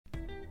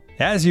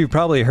As you've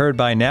probably heard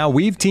by now,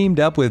 we've teamed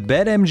up with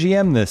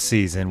BetMGM this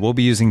season. We'll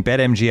be using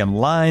BetMGM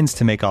lines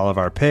to make all of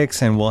our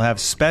picks, and we'll have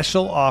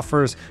special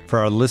offers for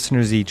our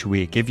listeners each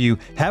week. If you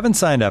haven't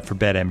signed up for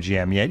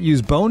BetMGM yet,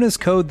 use bonus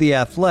code The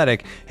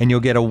Athletic, and you'll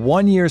get a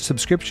 1-year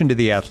subscription to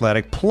The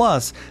Athletic,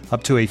 plus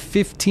up to a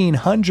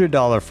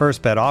 $1,500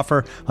 first bet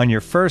offer on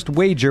your first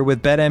wager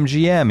with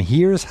BetMGM.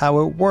 Here's how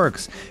it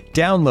works.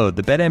 Download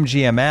the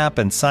BetMGM app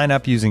and sign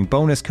up using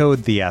bonus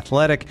code The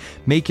Athletic.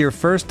 Make your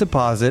first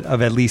deposit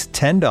of at least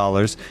 $10.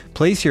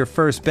 Place your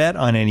first bet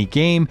on any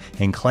game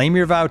and claim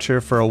your voucher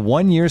for a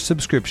 1-year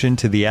subscription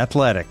to The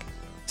Athletic.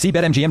 See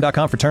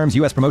BetMGM.com for terms.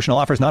 U.S. promotional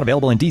offers not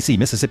available in D.C.,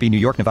 Mississippi, New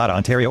York, Nevada,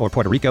 Ontario, or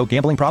Puerto Rico.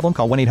 Gambling problem?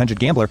 Call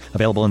 1-800-GAMBLER.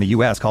 Available in the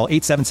U.S. Call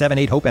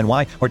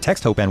 877-8-HOPE-NY or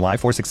text HOPE-NY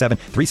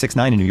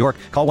 467-369 in New York.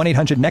 Call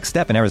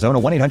 1-800-NEXT-STEP in Arizona.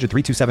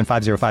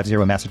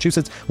 1-800-327-5050 in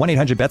Massachusetts.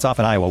 1-800-BETS-OFF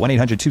in Iowa.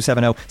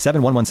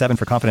 1-800-270-7117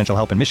 for confidential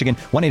help in Michigan.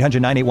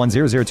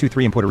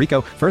 1-800-981-0023 in Puerto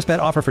Rico. First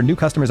bet offer for new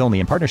customers only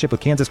in partnership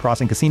with Kansas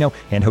Crossing Casino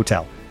and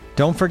Hotel.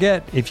 Don't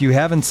forget, if you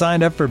haven't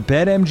signed up for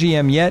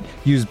BetMGM yet,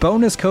 use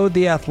bonus code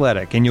The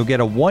Athletic, and you'll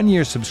get a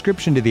 1-year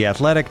subscription to The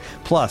Athletic,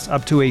 plus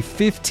up to a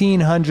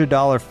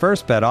 $1,500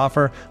 first bet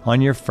offer on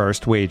your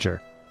first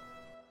wager.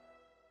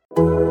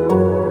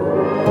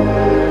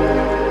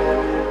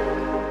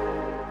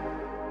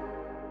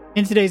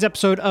 In today's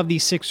episode of the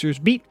Sixers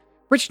Beat,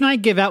 Rich and I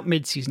give out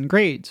mid-season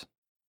grades,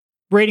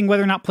 rating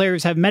whether or not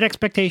players have met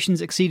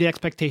expectations, exceeded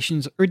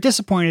expectations, or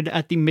disappointed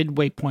at the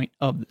midway point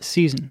of the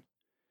season.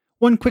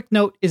 One quick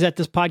note is that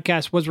this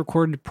podcast was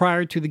recorded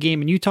prior to the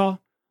game in Utah.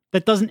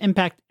 That doesn't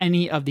impact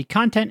any of the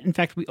content. In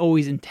fact, we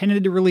always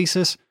intended to release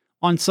this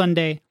on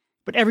Sunday,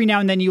 but every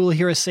now and then you will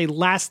hear us say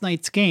last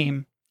night's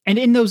game, and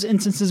in those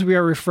instances we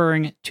are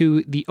referring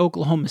to the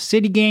Oklahoma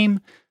City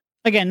game.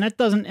 Again, that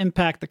doesn't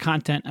impact the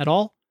content at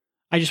all.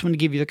 I just want to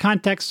give you the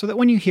context so that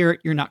when you hear it,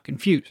 you're not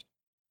confused.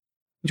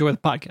 Enjoy the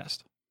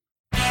podcast.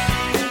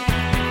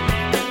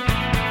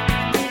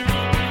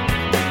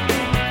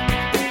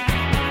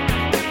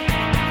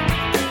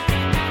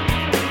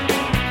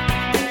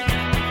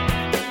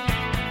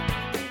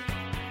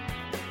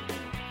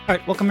 All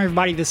right, welcome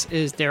everybody. This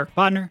is Derek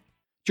Bodner,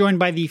 joined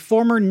by the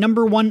former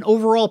number 1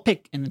 overall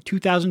pick in the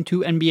 2002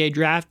 NBA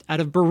draft out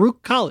of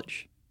Baruch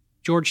College,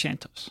 George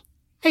Santos.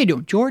 How you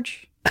doing,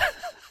 George?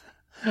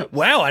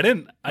 Wow, I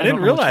didn't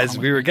realize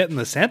we were getting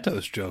the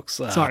Santos jokes.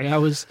 Sorry, I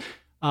was.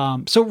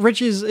 So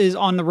Rich is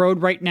on the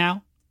road right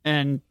now,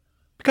 and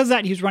because of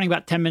that, he was running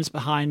about 10 minutes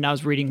behind. And I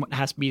was reading what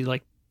has to be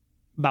like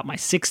about my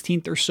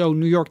 16th or so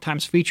New York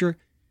Times feature.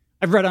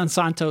 I've read on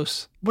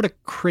Santos. What a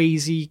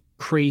crazy,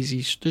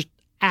 just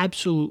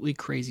absolutely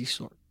crazy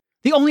story.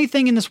 The only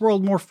thing in this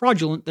world more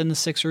fraudulent than the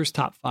Sixers'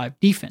 top 5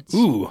 defense.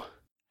 Ooh.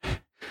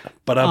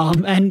 But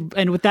and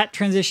with that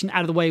transition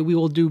out of the way, we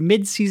will do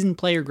mid-season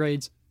player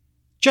grades.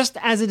 Just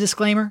as a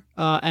disclaimer,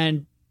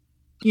 and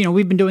you know,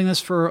 we've been doing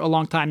this for a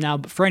long time now,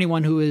 but for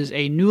anyone who is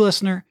a new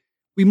listener,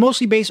 we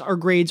mostly base our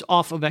grades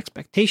off of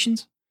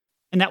expectations,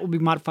 and that will be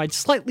modified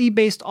slightly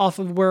based off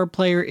of where a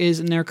player is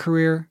in their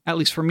career. At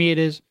least for me it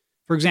is.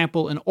 For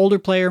example, an older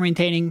player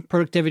maintaining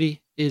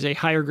productivity is a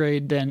higher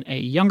grade than a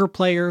younger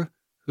player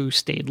who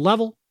stayed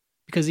level,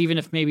 because even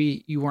if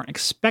maybe you weren't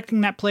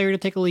expecting that player to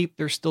take a leap,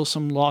 there's still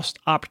some lost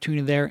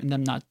opportunity there in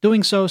them not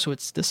doing so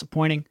it's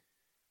disappointing.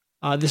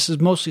 This is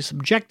mostly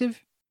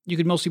subjective. You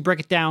could mostly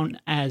break it down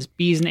as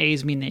B's and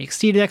A's mean they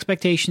exceeded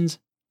expectations,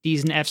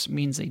 D's and F's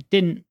means they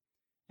didn't,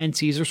 and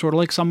C's are sort of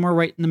like somewhere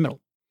right in the middle.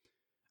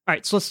 All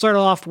right, so let's start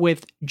off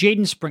with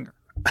Jaden Springer.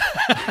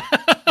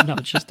 No,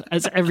 it's just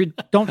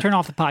don't turn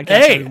off the podcast.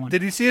 Hey, everyone.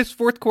 Did you see his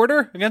fourth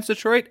quarter against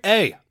Detroit?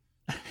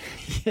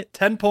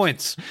 10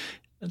 points.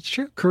 That's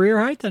true. Career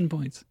high 10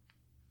 points.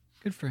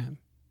 Good for him.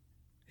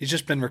 He's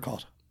just been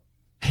recalled.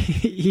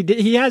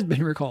 He has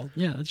been recalled.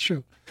 Yeah, that's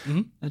true.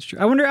 Mm-hmm. That's true.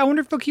 I wonder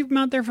if they'll keep him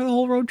out there for the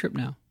whole road trip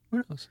now.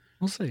 Who knows?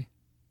 We'll see.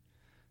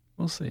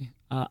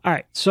 All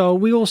right, so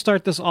we will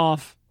start this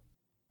off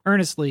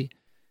earnestly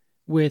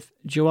with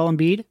Joel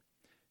Embiid.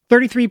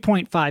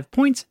 33.5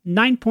 points,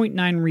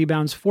 9.9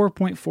 rebounds,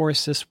 4.4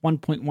 assists,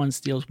 1.1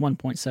 steals,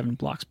 1.7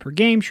 blocks per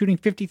game, shooting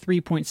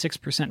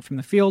 53.6% from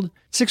the field.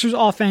 Sixers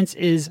offense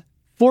is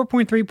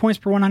 4.3 points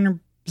per 100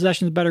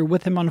 possessions better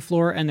with him on the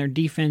floor, and their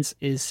defense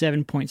is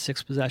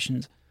 7.6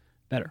 possessions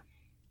better.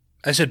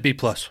 I said B+.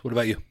 What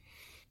about you?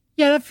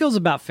 Yeah, that feels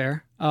about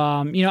fair.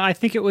 I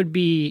think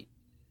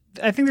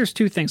there's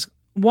two things.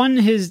 One,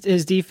 his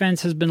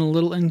defense has been a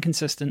little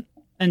inconsistent,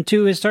 and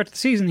two, his start to the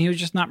season, he was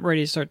just not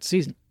ready to start the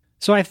season.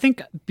 So I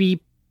think B+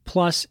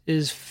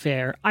 is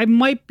fair. I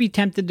might be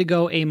tempted to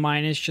go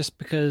A- just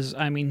because,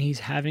 he's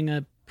having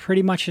a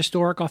pretty much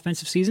historic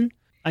offensive season.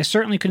 I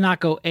certainly could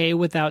not go A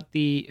with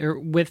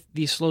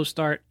the slow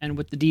start and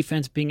with the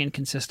defense being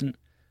inconsistent.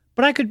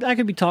 But I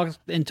could be talked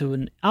into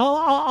an.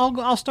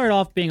 I'll start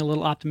off being a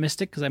little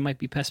optimistic because I might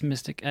be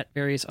pessimistic at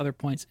various other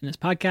points in this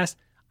podcast.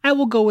 I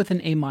will go with an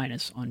A-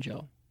 on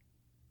Joe.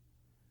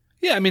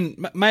 Yeah,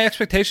 my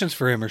expectations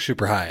for him are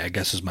super high, I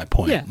guess is my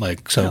point. Yeah.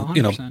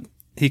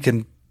 He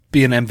can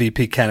be an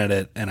MVP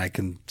candidate, and I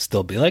can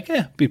still be like,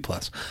 B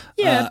plus.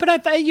 Yeah, but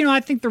I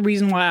think the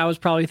reason why I was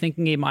probably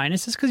thinking A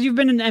minus is because you've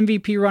been an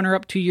MVP runner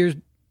up 2 years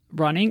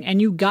running,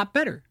 and you got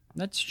better.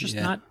 That's just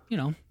not,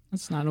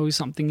 that's not always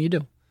something you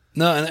do.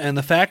 No, and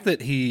the fact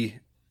that he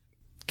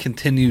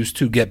continues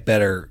to get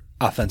better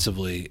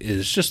offensively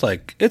is just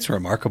like, it's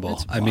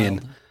remarkable. I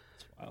mean,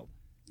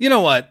 you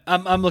know what?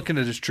 I'm looking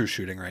at his true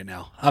shooting right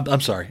now.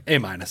 I'm sorry, A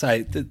minus.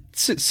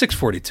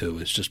 642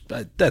 is just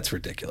that's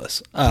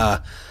ridiculous.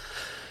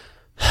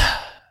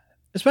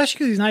 Especially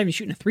because he's not even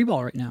shooting a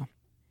 3-ball right now.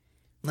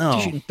 No,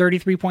 he's shooting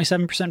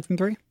 33.7% from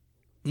 3.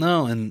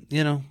 No, and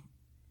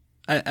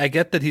I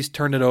get that he's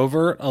turned it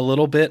over a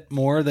little bit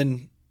more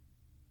than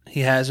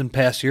he has in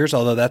past years,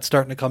 although that's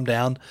starting to come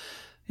down.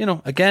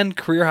 Again,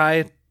 career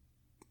high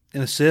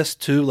in assists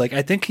too. Like,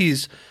 I think you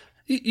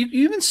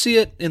even see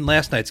it in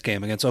last night's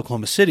game against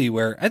Oklahoma City,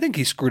 where I think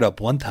he screwed up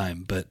one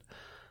time, but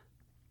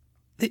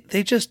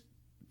they just,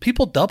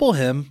 people double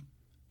him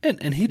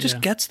and he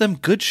just gets them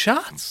good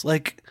shots.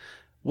 Like,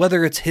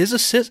 whether it's his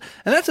assist,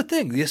 and that's the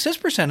thing, the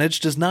assist percentage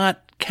does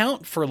not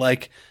count for,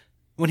 like,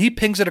 when he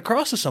pings it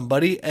across to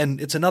somebody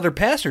and it's another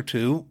pass or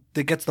two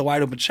that gets the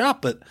wide open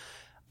shot. But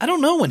I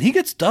don't know, when he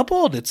gets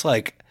doubled, it's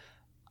like,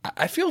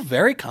 I feel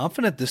very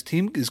confident this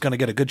team is going to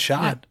get a good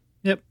shot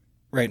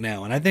right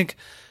now. And I think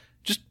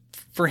just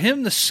for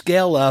him to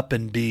scale up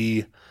and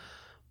be,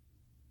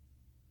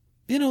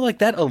 like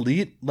that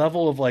elite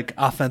level of like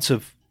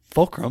offensive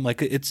fulcrum,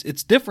 like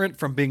it's different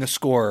from being a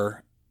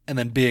scorer and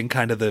then being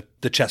kind of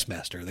the chess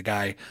master, the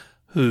guy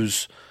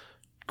who's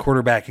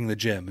quarterbacking the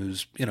gym,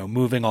 who's,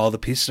 moving all the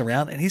pieces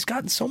around, and he's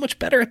gotten so much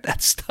better at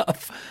that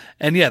stuff.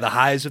 And the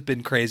highs have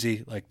been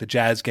crazy. Like the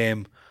Jazz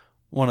game,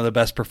 one of the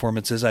best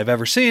performances I've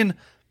ever seen.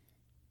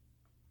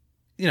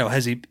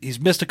 He's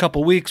missed a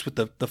couple weeks with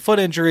the foot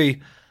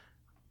injury.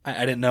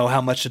 I didn't know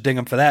how much to ding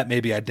him for that.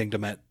 Maybe I dinged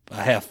him at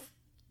a half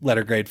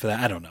letter grade for that.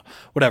 I don't know.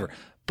 Whatever.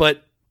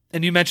 But,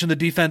 and you mentioned the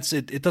defense,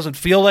 it doesn't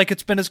feel like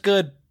it's been as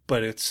good,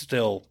 but it's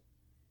still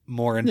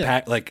more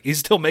impact. Yeah. Like, he's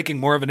still making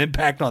more of an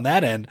impact on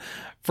that end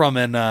from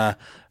an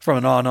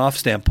on-off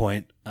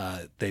standpoint.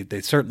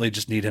 They certainly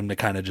just need him to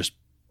kind of just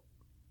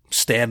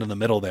stand in the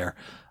middle there.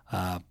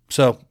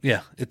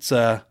 It's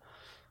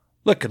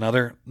look,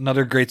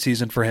 another great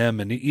season for him.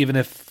 And even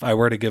if I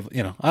were to give,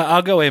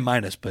 I'll go A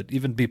minus, but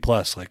even B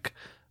plus, like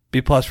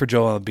B plus for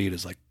Joel Embiid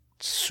is like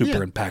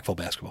super impactful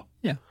basketball.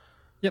 Yeah.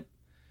 Yep.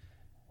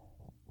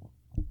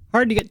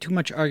 Hard to get too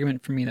much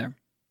argument from me there.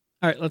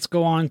 All right, let's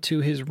go on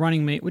to his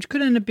running mate, which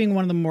could end up being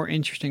one of the more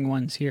interesting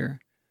ones here.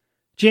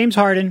 James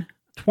Harden,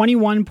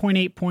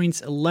 21.8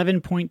 points,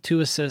 11.2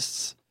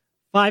 assists,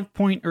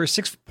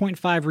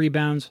 6.5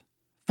 rebounds,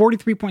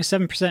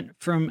 43.7%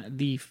 from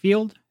the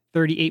field,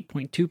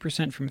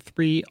 38.2% from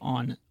 3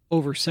 on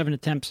over 7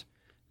 attempts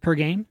per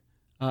game.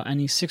 And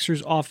the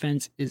Sixers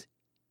offense is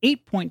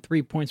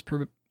 8.3 points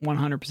per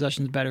 100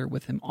 possessions better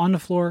with him on the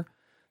floor,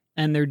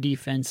 and their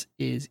defense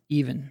is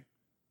even.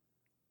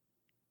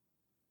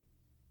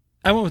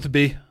 I went with a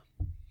B.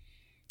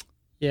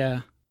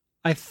 Yeah.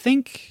 I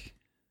think,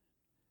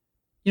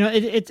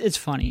 it's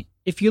funny.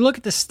 If you look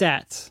at the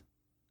stats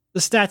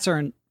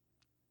are,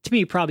 to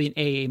me, probably an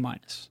AA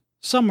minus.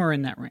 Somewhere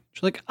in that range.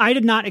 Like, I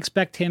did not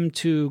expect him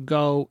to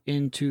go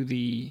into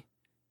the,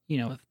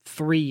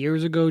 3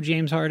 years ago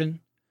James Harden.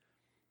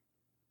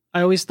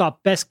 I always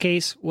thought best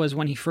case was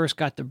when he first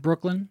got to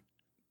Brooklyn.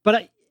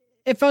 But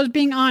if I was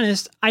being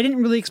honest, I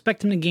didn't really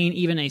expect him to gain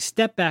even a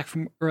step back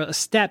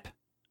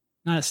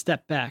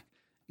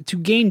to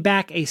gain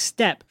back a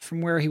step from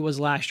where he was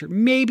last year.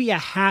 Maybe a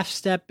half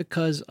step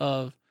because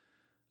of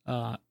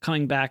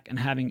coming back and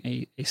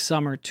having a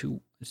summer to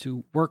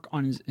work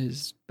on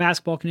his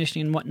basketball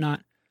conditioning and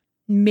whatnot.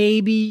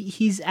 Maybe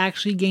he's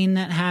actually gained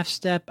that half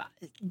step.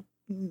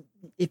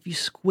 If you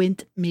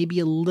squint, maybe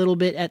a little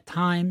bit at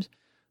times,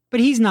 but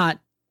he's not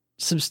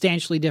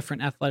substantially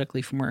different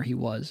athletically from where he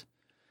was.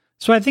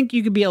 So I think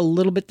you could be a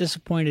little bit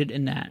disappointed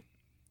in that.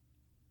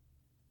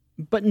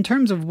 But in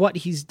terms of what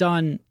he's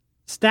done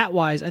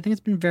stat-wise, I think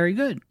it's been very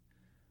good.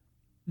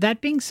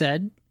 That being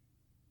said,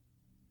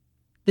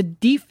 the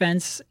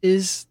defense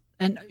is,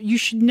 and you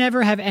should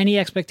never have any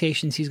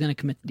expectations he's going to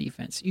commit the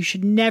defense. You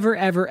should never,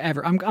 ever,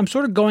 ever. I'm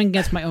sort of going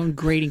against my own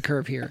grading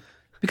curve here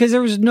because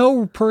there was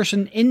no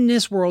person in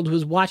this world who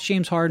has watched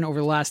James Harden over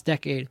the last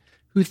decade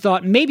who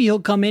thought maybe he'll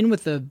come in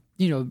with a,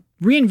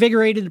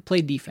 reinvigorated to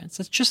play defense.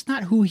 That's just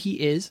not who he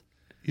is.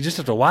 You just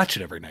have to watch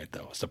it every night,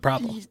 though. It's the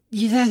problem.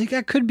 Yeah,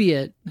 that could be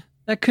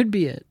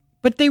it.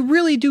 But they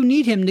really do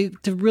need him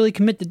to really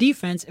commit the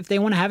defense if they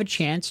want to have a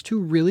chance to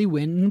really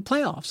win in the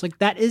playoffs. Like,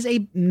 that is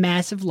a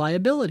massive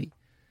liability.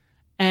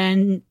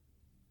 And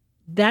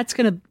that's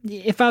going to,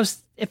 if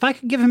I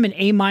could give him an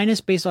A minus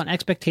based on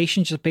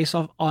expectations, just based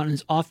off on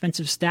his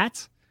offensive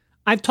stats,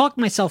 I've talked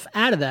myself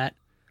out of that.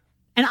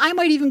 And I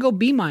might even go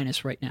B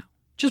minus right now,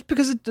 just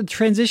because the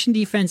transition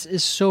defense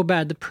is so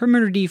bad. The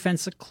perimeter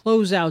defense, the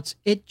closeouts,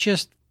 it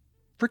just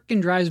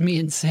freaking drives me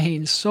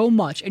insane so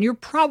much. And you're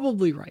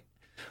probably right.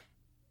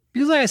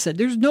 Because like I said,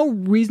 there's no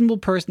reasonable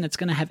person that's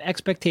going to have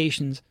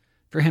expectations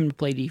for him to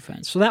play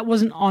defense. So that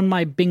wasn't on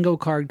my bingo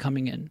card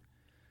coming in.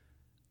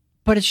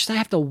 But it's just I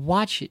have to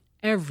watch it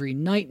every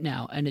night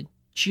now, and it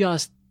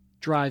just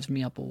drives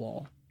me up a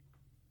wall.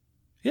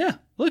 Yeah,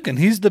 look, and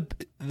he's the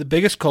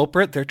biggest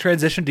culprit. Their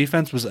transition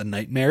defense was a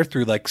nightmare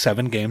through like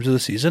 7 games of the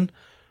season.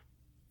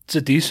 It's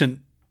a decent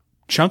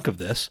chunk of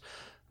this,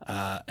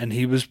 and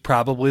he was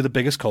probably the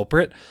biggest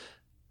culprit.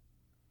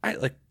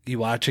 You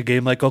watch a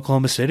game like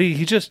Oklahoma City,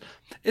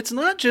 it's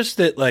not just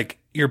that like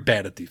you're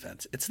bad at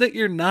defense. It's that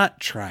you're not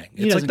trying.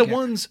 It's like the care.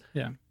 ones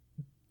Yeah.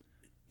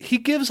 He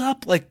gives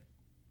up like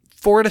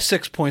 4 to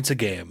 6 points a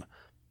game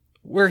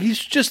where he's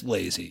just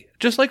lazy,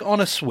 just like on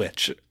a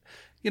switch.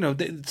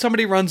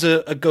 Somebody runs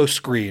a ghost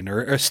screen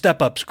or a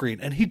step up screen,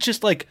 and he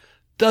just like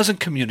doesn't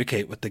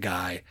communicate with the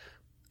guy,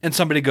 and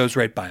somebody goes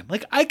right by him.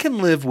 Like I can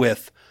live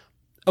with,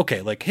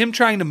 okay, like him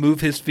trying to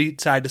move his feet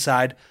side to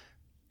side.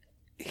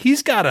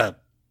 He's got to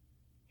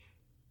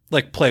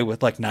like play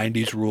with like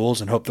 90s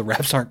rules and hope the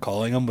refs aren't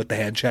calling him with the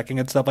hand checking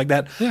and stuff like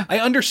that. Yeah. I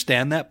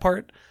understand that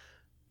part.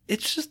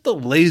 It's just the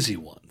lazy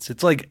ones.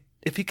 It's like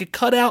if he could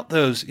cut out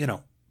those,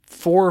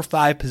 4 or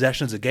 5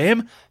 possessions a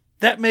game,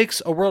 that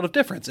makes a world of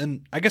difference.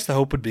 And I guess the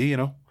hope would be,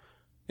 in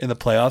the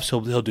playoffs,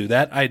 he'll do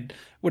that. I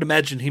would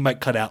imagine he might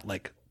cut out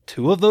like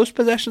 2 of those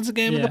possessions a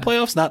game in the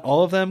playoffs, not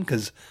all of them,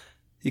 because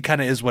he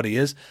kind of is what he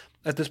is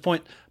at this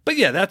point. But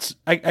yeah,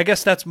 I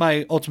guess that's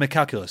my ultimate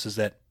calculus, is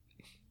that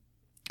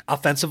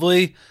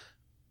offensively,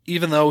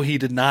 even though he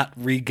did not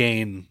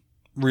regain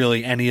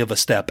really any of a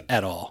step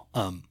at all,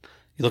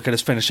 you look at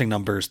his finishing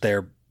numbers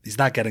there, he's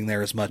not getting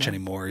there as much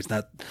anymore. He's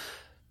not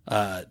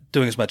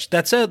doing as much.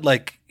 That said,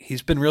 like,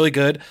 he's been really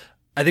good.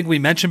 I think we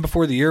mentioned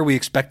before the year we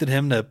expected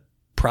him to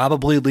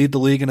probably lead the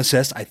league in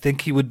assists. I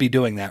think he would be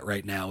doing that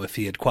right now if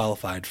he had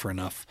qualified for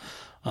enough.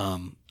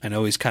 I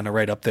know he's kind of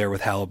right up there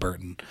with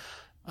Halliburton.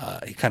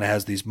 He kind of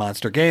has these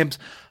monster games.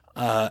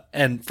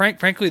 And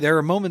frankly, there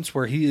are moments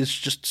where he is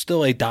just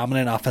still a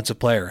dominant offensive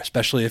player,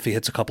 especially if he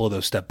hits a couple of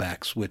those step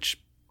backs, which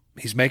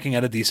he's making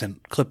at a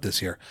decent clip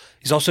this year.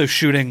 He's also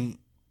shooting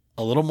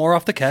a little more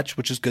off the catch,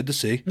 which is good to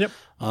see. Yep.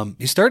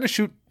 He's starting to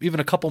shoot even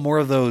a couple more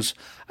of those.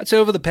 I'd say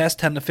over the past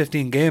 10 to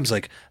 15 games,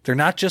 like they're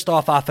not just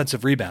off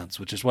offensive rebounds,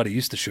 which is what he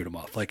used to shoot them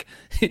off. Like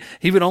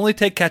he would only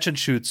take catch and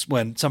shoots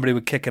when somebody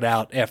would kick it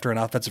out after an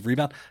offensive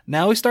rebound.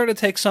 Now he's starting to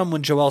take some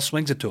when Joel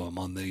swings it to him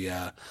on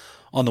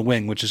the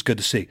wing, which is good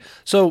to see.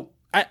 So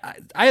I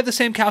have the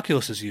same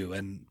calculus as you,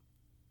 and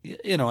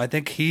I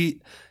think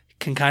he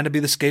can kind of be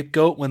the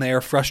scapegoat when they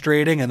are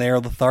frustrating and they are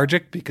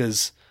lethargic,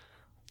 because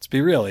let's be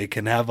real, he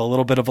can have a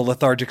little bit of a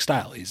lethargic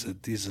style. He's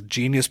a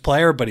genius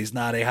player, but he's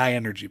not a high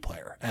energy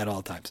player at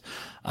all times.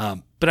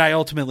 But I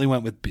ultimately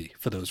went with B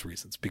for those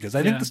reasons, because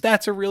I think the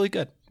stats are really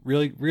good,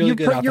 really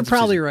good. You're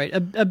probably right.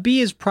 A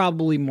B is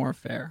probably more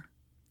fair.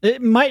 I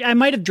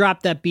might have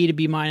dropped that B to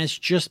B minus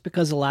just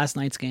because of last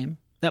night's game.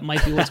 That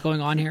might be what's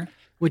going on here,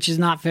 which is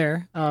not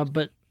fair.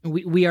 But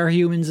we are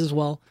humans as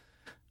well.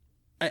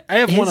 I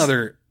have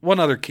one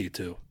other key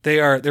too.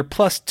 They're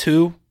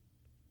 +2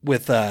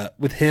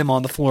 with him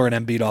on the floor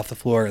and Embiid off the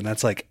floor, and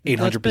that's like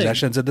 800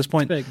 possessions at this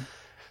point.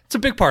 It's a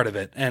big part of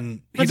it,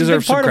 and he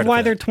deserves some credit. That's a big part of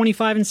why they're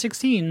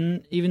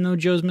 25-16, even though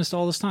Joe's missed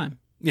all this time.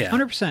 Yeah,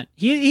 100%.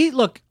 He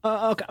look.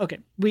 Okay.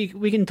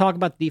 We can talk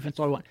about the defense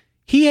all we want.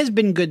 He has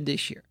been good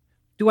this year.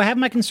 Do I have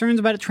my concerns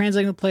about it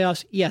translating to the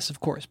playoffs? Yes,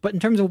 of course. But in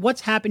terms of what's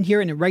happened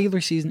here in the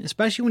regular season,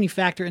 especially when you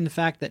factor in the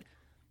fact that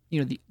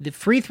the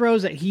free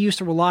throws that he used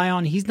to rely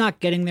on, he's not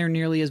getting there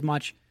nearly as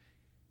much.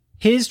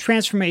 His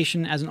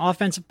transformation as an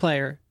offensive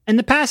player and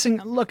the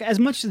passing, look, as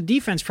much as the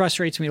defense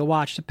frustrates me to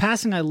watch, the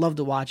passing I love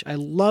to watch. I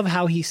love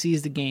how he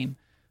sees the game.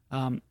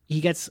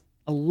 He gets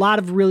a lot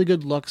of really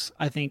good looks.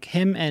 I think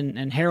him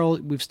and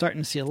Harold, we've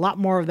starting to see a lot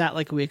more of that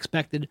like we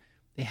expected.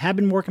 They have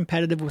been more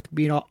competitive with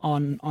being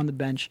on the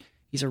bench.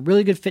 He's a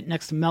really good fit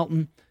next to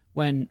Melton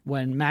when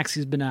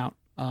Maxi's been out.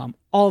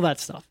 All that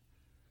stuff.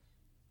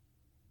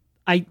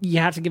 You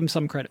have to give him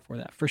some credit for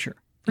that, for sure.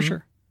 For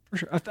sure.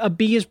 A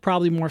B is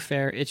probably more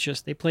fair. It's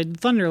just they played the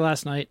Thunder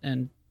last night,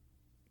 and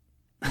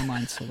my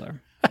mind's still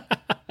there.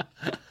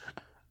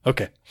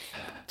 Okay,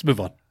 let's move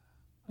on.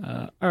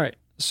 All right,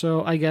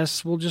 so I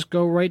guess we'll just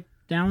go right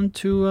down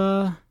to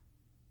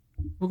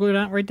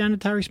right down to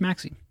Tyrese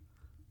Maxey.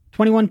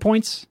 21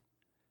 points,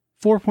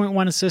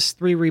 4.1 assists,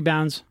 3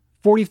 rebounds,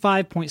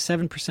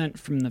 45.7%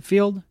 from the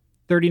field,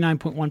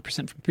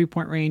 39.1% from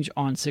three-point range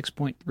on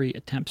 6.3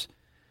 attempts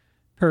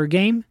per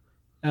game.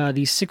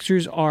 The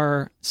Sixers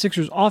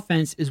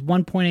offense is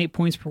 1.8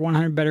 points per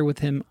 100 better with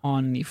him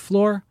on the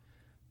floor,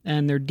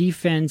 and their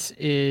defense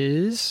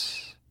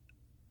is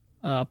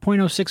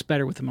 0.06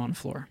 better with him on the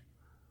floor.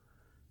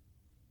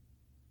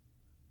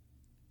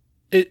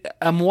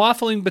 I'm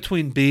waffling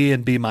between B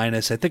and B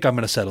minus. I think I'm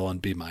going to settle on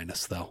B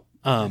minus though.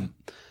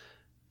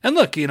 And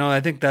look,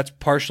 I think that's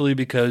partially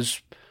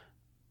because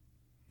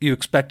you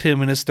expect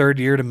him in his third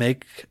year to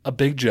make a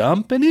big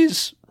jump, and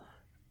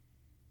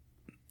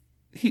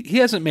he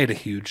hasn't made a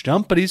huge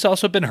jump, but he's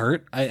also been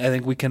hurt. I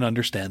think we can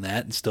understand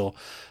that and still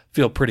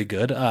feel pretty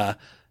good.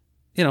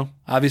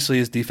 Obviously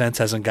his defense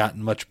hasn't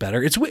gotten much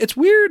better. It's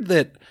weird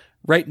that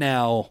right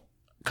now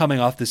coming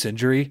off this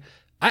injury,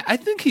 I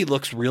think he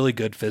looks really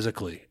good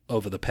physically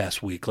over the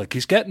past week. Like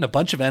he's getting a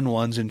bunch of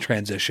N1s in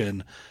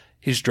transition.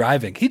 He's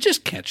driving. He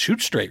just can't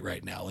shoot straight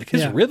right now. Like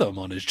his rhythm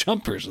on his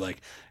jumpers, like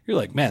you're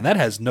like, man, that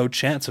has no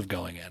chance of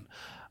going in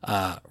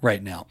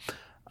right now.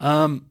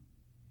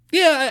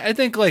 I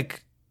think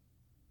like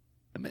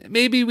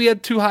maybe we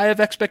had too high of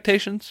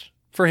expectations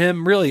for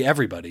him. Really,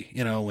 everybody,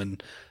 when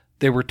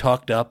they were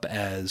talked up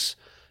as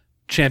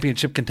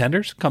championship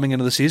contenders coming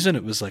into the season,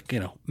 it was like,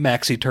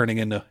 Maxey turning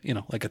into,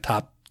 like a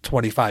top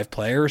 25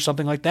 player or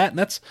something like that. And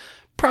that's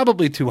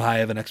probably too high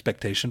of an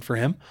expectation for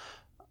him.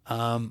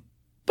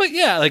 But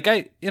yeah, like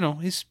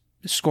his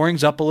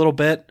scoring's up a little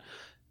bit.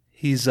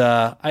 He's,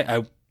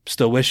 I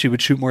still wish he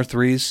would shoot more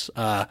threes.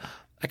 I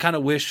kind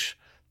of wish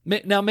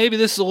now maybe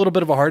this is a little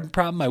bit of a Harden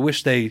problem. I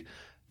wish they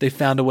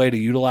found a way to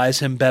utilize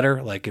him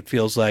better. Like it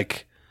feels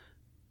like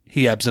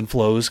he ebbs and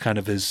flows kind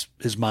of his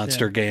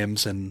monster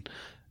games and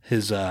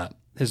his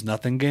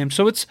nothing games.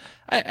 So it's,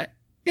 I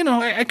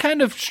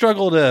kind of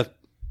struggle to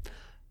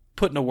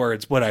put into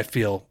words what I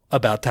feel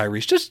about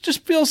Tyrese.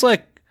 Just feels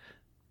like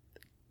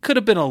could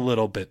have been a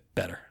little bit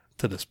better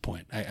to this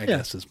point. I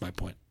guess is my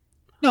point.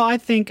 No, I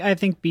think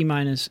B-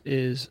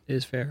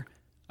 is fair.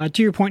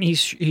 To your point, he's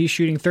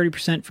shooting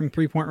 30% from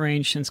 3-point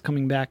range since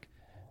coming back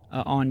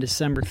on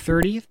December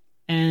 30th,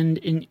 and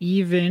in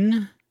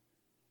even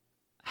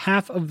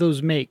half of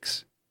those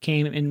makes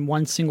came in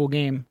one single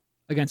game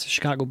against the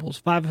Chicago Bulls.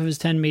 5 of his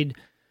 10 made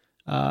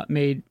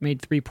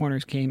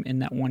 3-pointers came in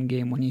that one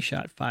game when he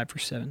shot 5 for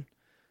 7.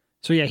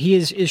 So yeah, he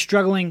is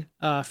struggling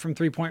from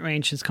 3-point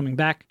range since coming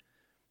back.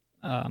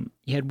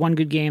 He had one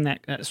good game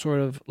that sort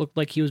of looked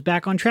like he was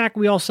back on track.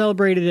 We all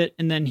celebrated it,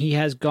 and then he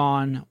has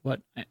gone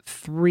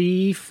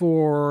 3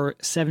 for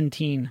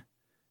 17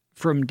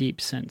 from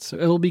deep since. So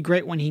it'll be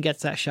great when he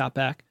gets that shot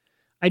back.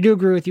 I do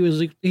agree with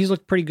you. He's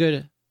looked pretty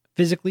good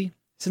physically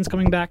since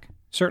coming back.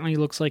 Certainly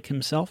looks like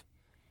himself.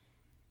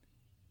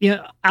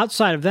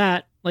 Outside of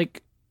that,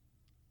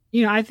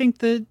 I think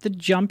the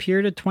jump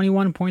here to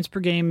 21 points per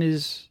game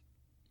is,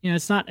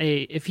 it's not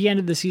if he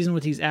ended the season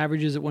with these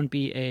averages, it wouldn't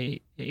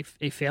be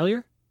a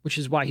failure, which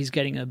is why he's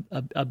getting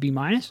a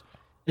B-.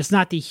 It's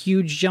not the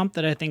huge jump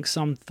that I think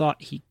some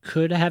thought he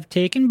could have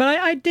taken, but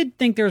I did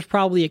think there was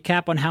probably a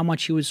cap on how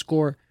much he would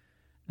score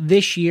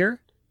this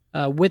year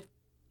with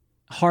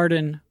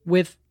Harden,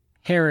 with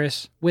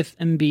Harris, with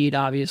Embiid,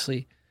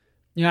 obviously.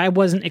 I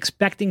wasn't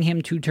expecting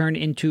him to turn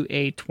into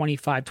a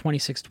 25,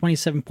 26,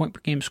 27 point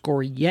per game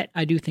scorer yet.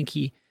 I do think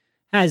he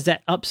has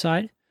that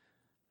upside.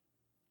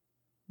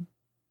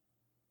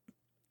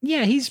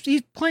 Yeah, he's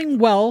playing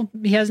well.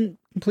 He hasn't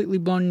completely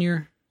blown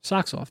your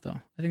socks off, though.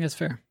 I think that's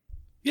fair.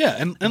 Yeah,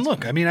 and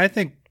look, I mean, I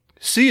think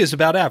C is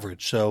about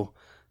average, so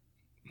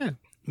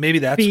maybe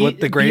that's what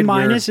the grade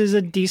B- is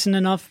a decent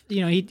enough.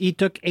 He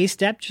took a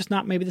step, just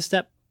not maybe the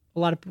step a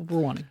lot of people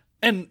were wanting.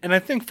 And I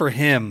think for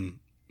him,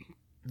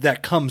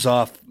 that comes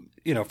off,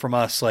 from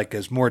us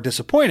as more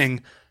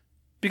disappointing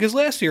because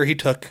last year he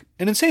took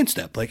an insane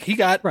step. Like he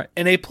got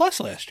an A+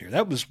 last year.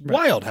 That was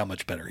wild how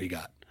much better he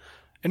got.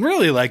 And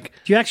really, do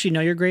you actually know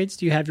your grades?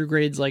 Do you have your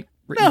grades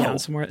written down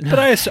somewhere? No. But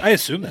I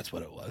assume that's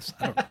what it was.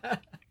 I don't know.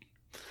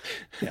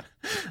 Yeah.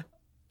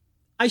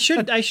 I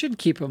should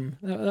keep them.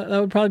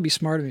 That would probably be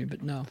smart of me,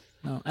 but no.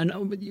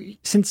 And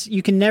since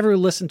you can never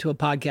listen to a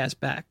podcast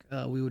back,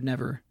 we would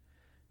never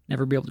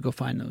be able to go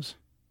find those.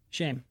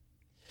 Shame.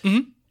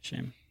 Mm-hmm.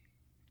 Shame.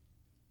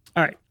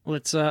 All right,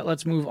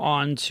 let's move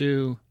on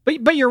to.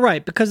 But you're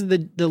right, because of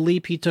the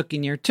leap he took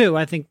in year 2.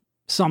 I think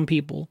some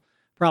people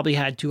probably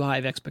had too high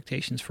of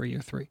expectations for year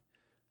 3.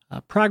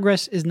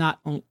 Progress is not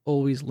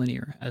always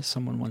linear, as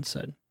someone once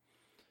said.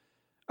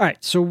 All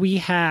right, so we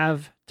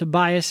have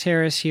Tobias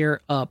Harris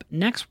here up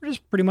next. We're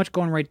just pretty much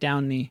going right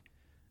down the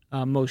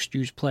most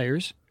used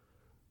players.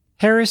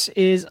 Harris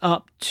is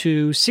up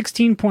to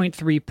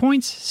 16.3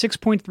 points,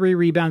 6.3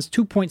 rebounds,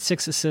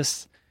 2.6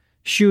 assists,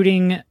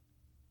 shooting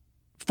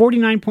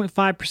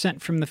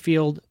 49.5% from the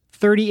field,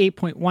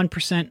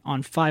 38.1%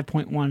 on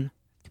 5.1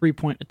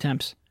 3-point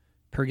attempts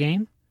per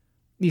game.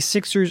 The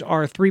Sixers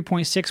are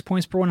 3.6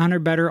 points per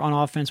 100 better on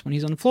offense when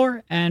he's on the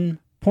floor, and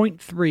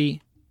 0.3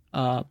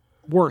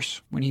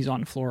 worse when he's on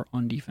the floor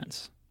on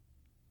defense.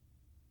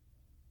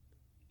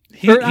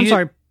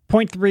 Sorry,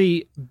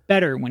 0.3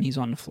 better when he's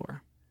on the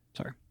floor.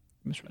 Sorry,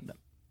 I misread that.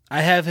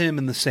 I have him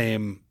in the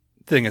same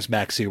thing as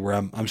Maxey, where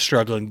I'm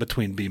struggling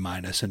between B-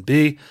 and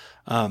B.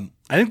 I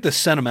think the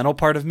sentimental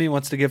part of me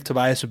wants to give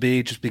Tobias a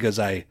B, just because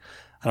I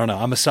don't know.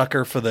 I'm a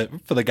sucker for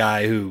the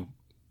guy who,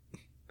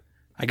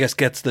 I guess,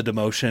 gets the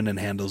demotion and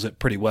handles it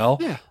pretty well.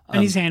 Yeah,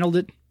 and he's handled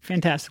it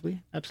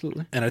fantastically,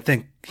 absolutely. And I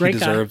think he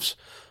deserves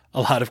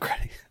a lot of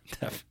credit.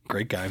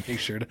 Great guy. Make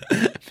sure to.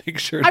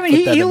 I mean,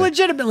 he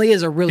legitimately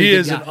is a really good guy. He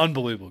is an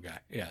unbelievable guy.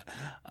 Yeah.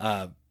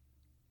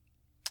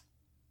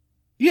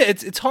 Yeah,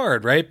 it's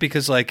hard, right?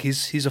 Because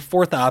he's a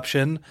fourth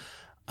option.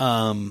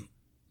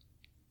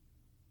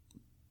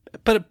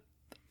 But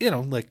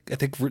I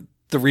think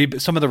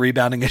some of the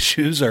rebounding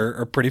issues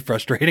are pretty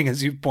frustrating,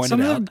 as you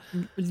pointed out.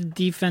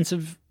 Some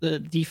of the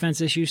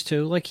defense issues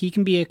too. Like, he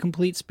can be a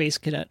complete space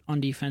cadet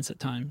on defense at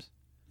times.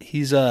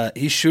 He's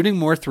shooting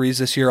more threes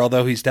this year,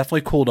 although he's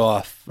definitely cooled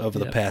off over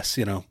the past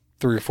 3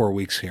 or 4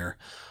 weeks here.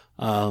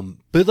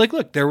 But like,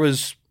 look, there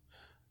was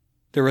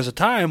a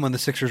time when the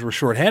Sixers were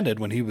shorthanded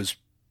when he was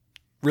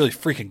really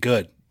freaking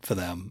good for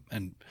them,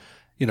 and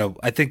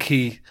I think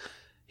he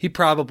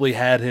probably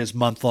had his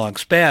month-long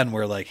span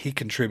where like he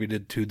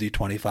contributed to the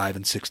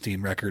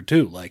 25-16 record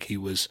too. Like, he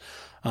was,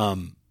 I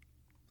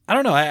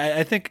don't know.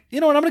 I think, I'm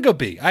going to go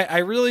B. I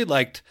really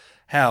liked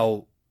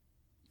how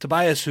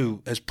Tobias,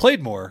 who has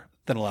played more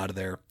than a lot of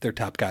their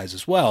top guys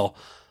as well,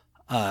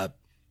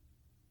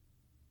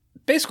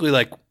 basically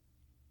like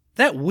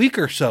that week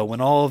or so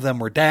when all of them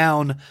were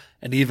down,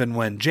 and even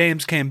when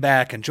James came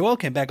back and Joel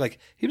came back, like,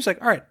 he was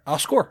like, all right, I'll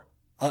score.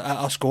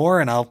 I'll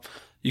score, and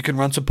you can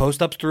run some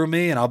post-ups through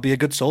me, and I'll be a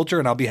good soldier,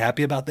 and I'll be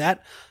happy about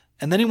that.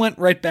 And then he went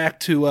right back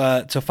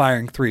to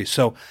firing threes.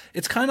 So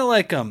it's kind of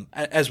like,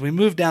 as we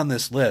move down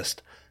this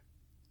list,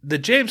 the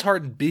James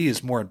Harden B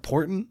is more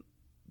important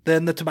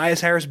than the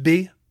Tobias Harris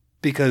B,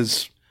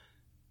 because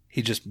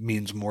he just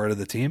means more to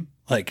the team.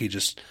 Like,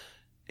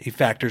 he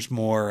factors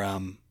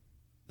more,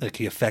 like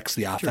he affects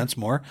the offense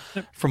more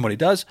from what he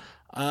does.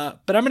 But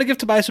I'm going to give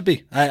Tobias a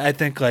B. I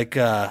think, like,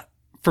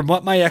 from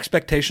what my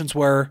expectations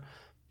were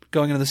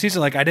going into the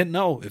season, like, I didn't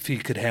know if he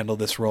could handle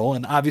this role,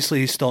 and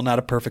obviously he's still not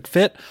a perfect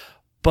fit,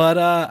 but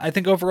I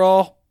think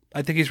overall,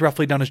 I think he's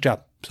roughly done his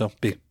job. So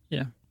B.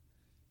 Yeah,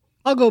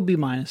 I'll go B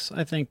minus.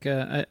 I think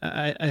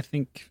I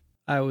think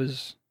I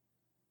was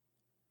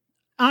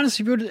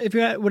honestly, if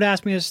you would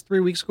ask me this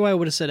 3 weeks ago, I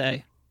would have said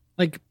A.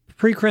 Like,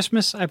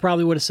 pre-Christmas, I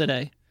probably would have said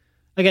A.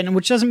 Again,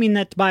 which doesn't mean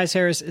that Tobias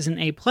Harris is an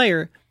A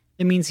player.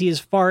 It means he has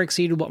far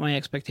exceeded what my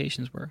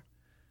expectations were.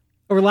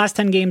 Over the last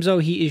 10 games, though,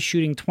 he is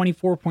shooting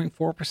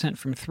 24.4%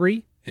 from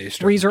three.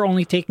 Threes are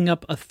only taking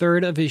up a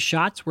third of his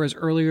shots, whereas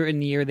earlier in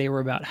the year they were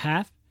about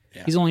half.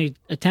 Yeah. He's only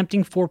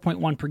attempting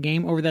 4.1 per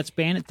game over that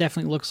span. It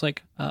definitely looks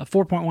like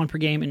 4.1 per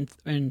game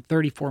in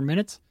 34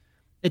 minutes.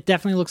 It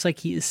definitely looks like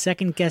he is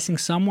second-guessing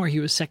some, where he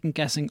was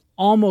second-guessing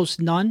almost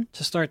none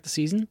to start the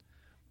season.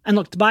 And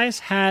look,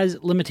 Tobias has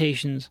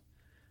limitations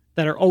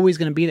that are always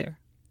going to be there.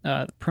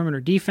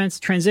 Perimeter defense,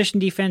 transition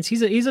defense.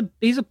 He's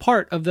a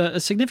part of a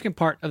significant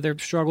part of their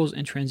struggles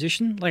in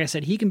transition. Like I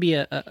said, he can be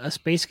a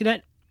space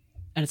cadet,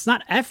 and it's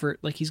not effort.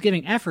 Like, he's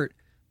giving effort,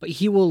 but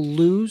he will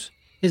lose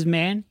his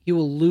man. He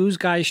will lose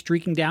guys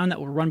streaking down that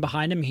will run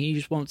behind him. He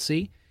just won't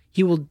see.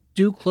 He will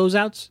do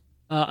closeouts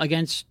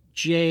against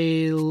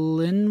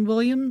Jalen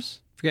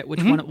Williams. Forget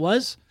which one it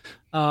was.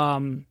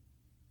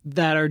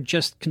 That are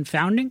just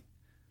confounding.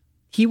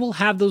 He will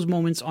have those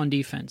moments on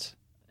defense,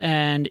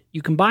 and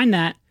you combine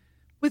that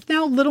with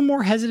now a little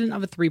more hesitant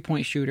of a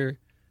three-point shooter.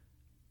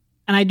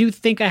 And I do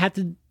think I have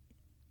to,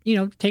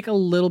 take a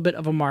little bit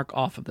of a mark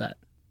off of that.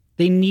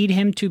 They need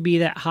him to be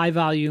that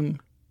high-volume,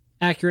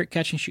 accurate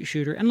catch-and-shoot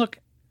shooter. And look,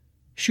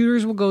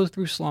 shooters will go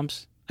through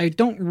slumps. I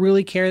don't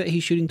really care that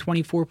he's shooting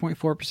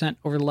 24.4%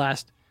 over the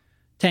last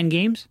 10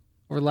 games,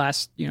 or the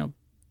last,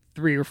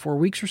 3 or 4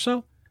 weeks or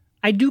so.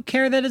 I do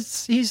care that it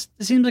seems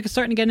like it's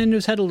starting to get into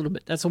his head a little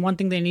bit. That's the one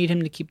thing they need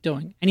him to keep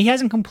doing. And he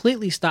hasn't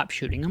completely stopped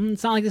shooting.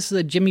 It's not like this is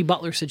a Jimmy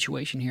Butler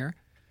situation here.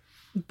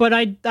 But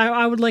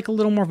I would like a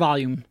little more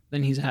volume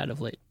than he's had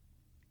of late.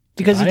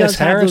 Because he does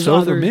have those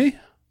over me?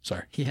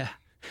 Sorry. Yeah.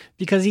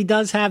 Because he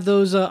does have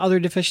those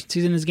other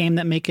deficiencies in his game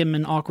that make him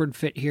an awkward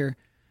fit here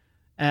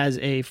as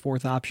a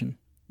fourth option.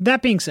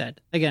 That being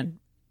said, again,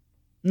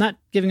 I'm not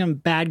giving him a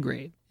bad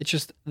grade. It's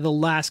just the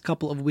last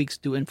couple of weeks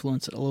do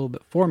influence it a little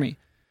bit for me.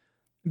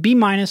 B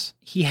minus,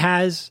 he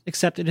has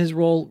accepted his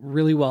role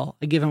really well.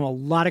 I give him a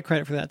lot of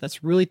credit for that.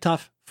 That's really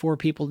tough for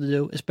people to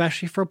do,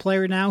 especially for a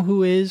player now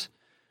who is,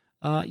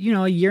 a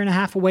year and a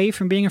half away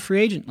from being a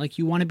free agent. Like,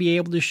 you want to be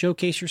able to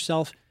showcase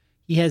yourself.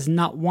 He has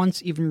not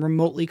once even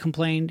remotely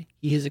complained.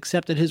 He has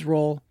accepted his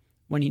role.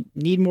 When you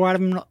need more out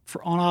of him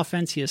on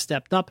offense, he has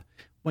stepped up.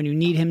 When you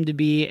need him to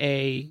be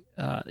a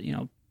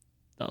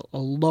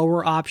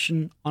lower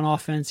option on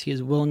offense, he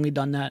has willingly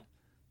done that.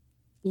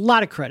 A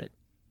lot of credit.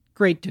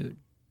 Great dude.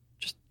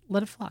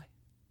 Let it fly.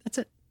 That's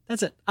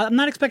it. I'm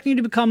not expecting you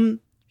to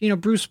become,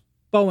 Bruce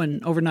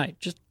Bowen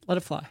overnight. Just let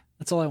it fly.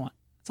 That's all I want.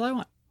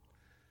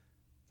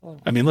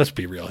 I mean, let's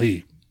be real.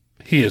 He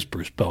is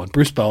Bruce Bowen.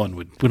 Bruce Bowen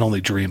would only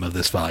dream of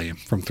this volume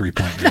from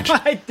three-point range.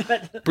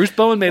 Bruce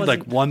Bowen made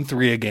like 1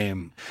 3 a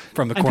game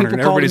from the corner,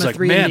 and everybody's like,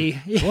 man,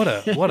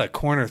 what a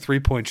corner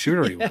three-point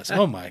shooter he was.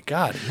 Oh my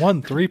God,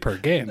 1 3 per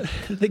game.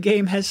 The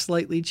game has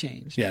slightly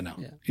changed. Yeah, no.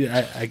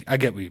 Yeah, I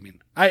get what you mean.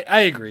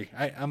 I agree.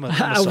 I'm a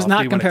I was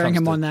not comparing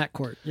him on that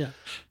court. Yeah,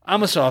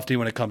 I'm a softie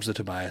when it comes to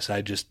Tobias.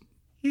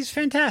 He's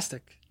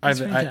fantastic.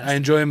 I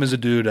enjoy him as a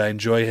dude. I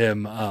enjoy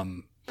him.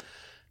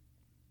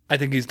 I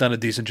think he's done a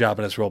decent job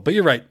in his role. But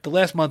you're right. The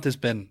last month has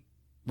been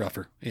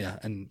rougher. Yeah,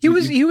 and he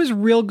was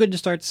real good to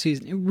start the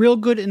season. Real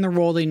good in the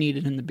role they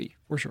needed him to be,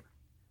 for sure.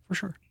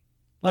 A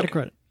lot of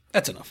credit.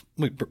 That's enough.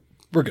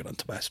 we're good on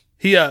Tobias.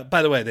 He,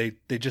 by the way,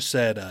 they just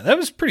said that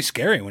was pretty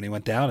scary when he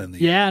went down in the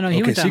He went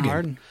OKC down game.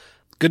 hard.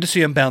 Good to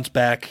see him bounce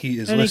back. He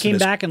is. And he listed came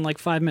as, back in like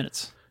 5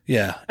 minutes.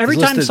 Yeah. Every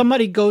he's time listed-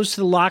 somebody goes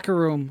to the locker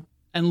room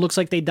and looks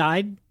like they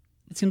died,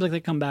 it seems like they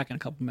come back in a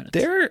couple minutes.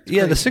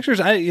 the Sixers.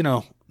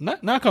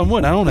 Knock on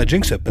wood. I don't want to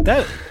jinx it, but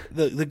that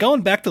the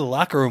going back to the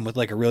locker room with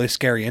like a really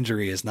scary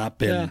injury has not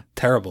been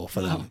terrible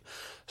for them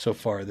so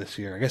far this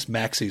year. I guess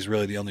Maxi's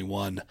really the only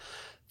one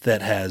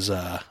that has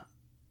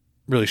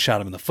really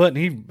shot him in the foot.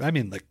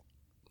 And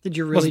Did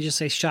you really just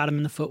say shot him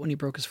in the foot when he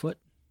broke his foot?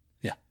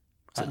 Yeah.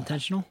 Was it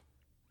intentional?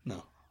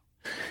 No.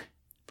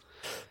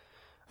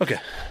 Okay.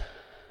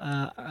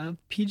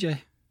 PJ.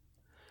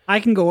 I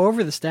can go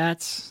over the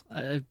stats.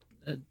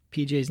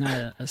 PJ's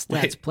not a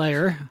stats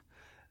player.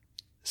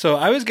 So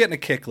I was getting a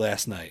kick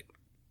last night.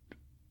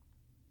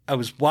 I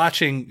was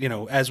watching,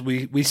 as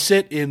we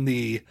sit in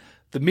the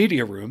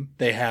media room,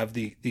 they have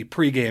the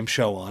pregame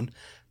show on,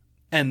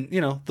 and,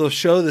 they'll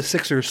show the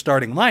Sixers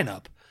starting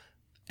lineup,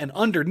 and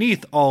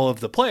underneath all of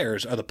the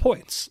players are the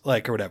points, or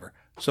whatever.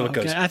 So it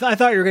goes. I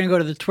thought you were going to go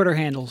to the Twitter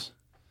handles.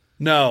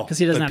 No. Because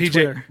he doesn't have PJ,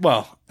 Twitter.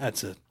 Well,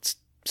 that's a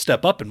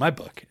step up in my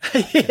book.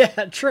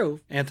 Yeah,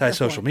 true.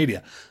 Anti-social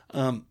media.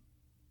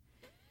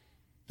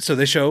 So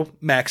they show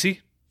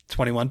Maxey,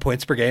 21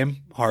 points per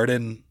game.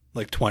 Harden,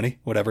 20,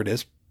 whatever it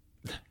is.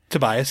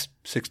 Tobias,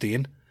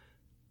 16.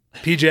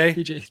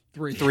 PJ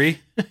 3.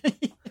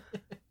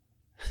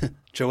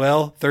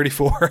 Joel,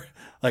 34.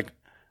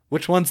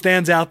 Which one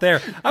stands out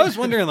there? I was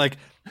wondering,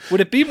 would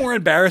it be more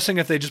embarrassing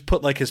if they just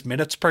put his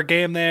minutes per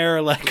game there,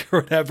 or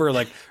whatever,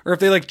 or if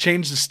they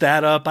changed the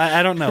stat up?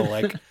 I don't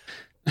know,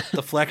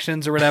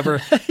 deflections or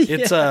whatever.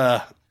 It's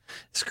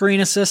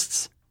screen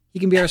assists. He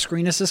can be our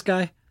screen assist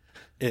guy.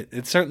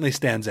 It certainly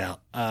stands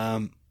out.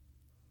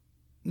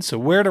 So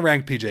where to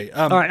rank PJ?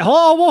 All right,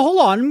 hold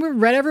on. We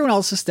read everyone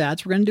else's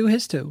stats. We're going to do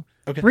his too.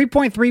 Okay.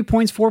 3.3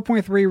 points,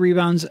 4.3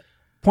 rebounds,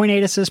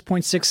 0.8 assists,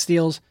 0.6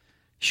 steals,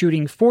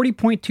 shooting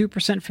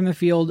 40.2% from the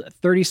field,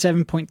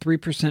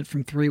 37.3%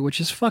 from three, which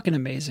is fucking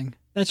amazing.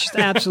 That's just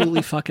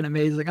absolutely fucking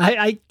amazing.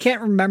 I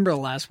can't remember the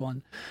last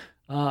one.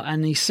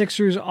 And the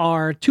Sixers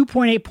are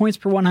 2.8 points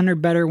per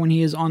 100 better when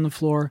he is on the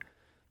floor.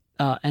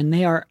 And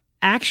they are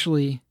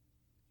actually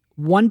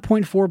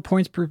 1.4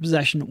 points per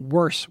possession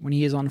worse when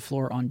he is on the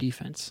floor on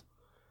defense.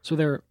 So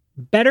they're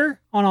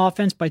better on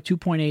offense by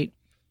 2.8,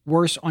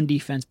 worse on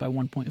defense by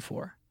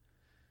 1.4.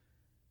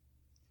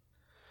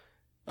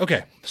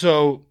 Okay,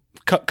 so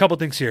couple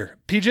things here.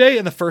 PJ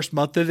in the first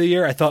month of the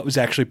year I thought was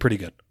actually pretty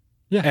good.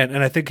 Yeah.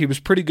 And I think he was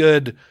pretty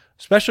good,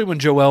 especially when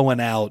Joel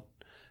went out.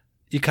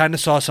 You kind of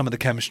saw some of the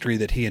chemistry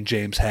that he and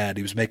James had.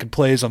 He was making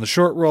plays on the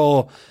short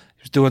roll.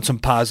 He was doing some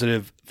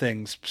positive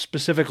things,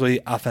 specifically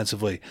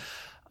offensively.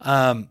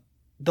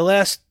 The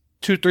last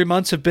 2-3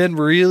 months have been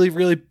really,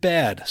 really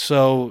bad.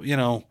 So,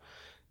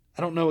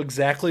 I don't know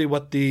exactly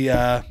what the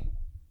I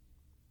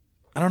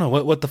don't know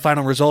what the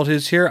final result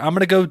is here. I'm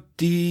going to go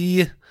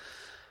D.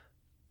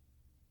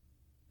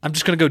 I'm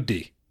just going to go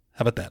D.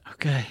 How about that?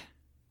 Okay.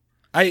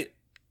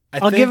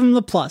 I'll give him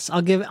the plus.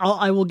 I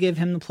will give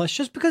him the plus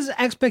just because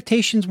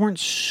expectations weren't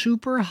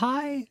super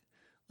high.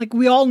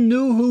 We all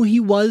knew who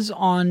he was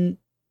on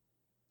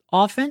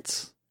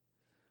offense.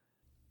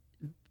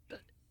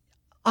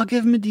 I'll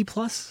give him a D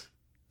plus.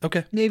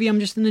 Okay. Maybe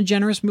I'm just in a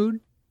generous mood.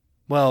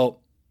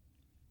 Well,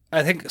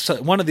 I think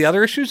one of the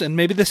other issues, and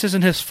maybe this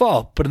isn't his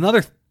fault, but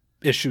another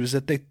issue is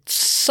that they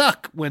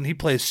suck when he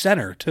plays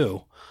center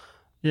too.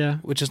 Yeah.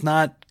 Which is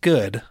not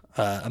good.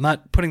 I'm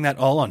not putting that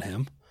all on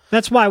him.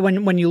 That's why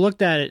when you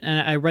looked at it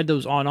and I read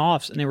those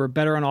on-offs and they were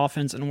better on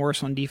offense and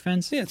worse on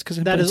defense. Yeah, it's because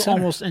that is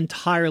almost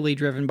entirely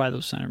driven by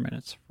those center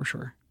minutes for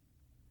sure.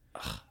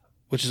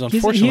 Which is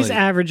unfortunately he's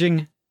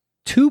averaging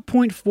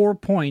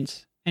 2.4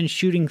 points and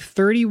shooting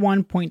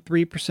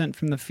 31.3%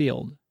 from the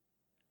field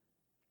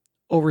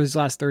over his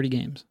last 30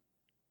 games.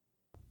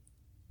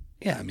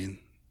 Yeah, I mean,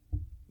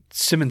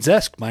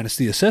 Simmons-esque minus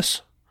the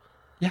assists.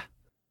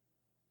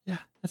 Yeah,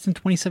 that's in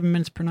 27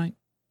 minutes per night.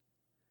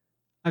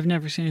 I've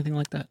never seen anything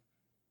like that.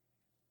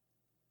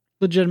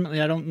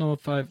 Legitimately, I don't know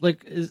if I've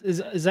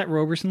is that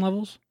Roberson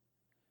levels?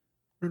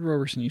 What did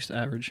Roberson used to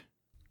average?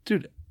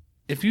 Dude,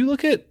 if you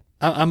look at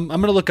I'm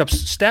going to look up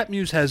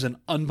StatMuse has an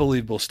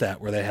unbelievable stat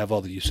where they have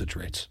all the usage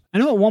rates. I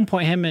know at one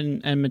point him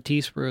and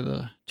Matisse were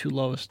the two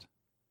lowest.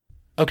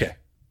 Okay.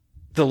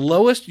 The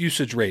lowest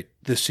usage rate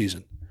this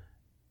season.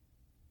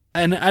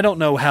 And I don't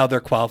know how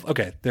they're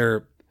Okay,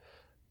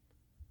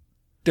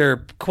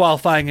 they're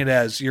qualifying it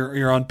as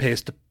you're on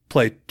pace to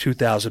play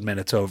 2,000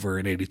 minutes over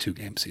an 82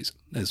 game season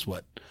is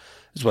what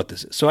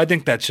this is. So I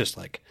think that's just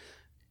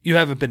you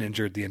haven't been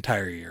injured the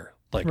entire year,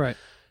 right.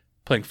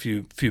 Playing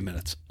few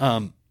minutes.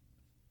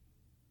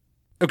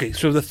 Okay,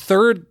 so the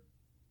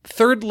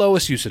third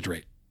lowest usage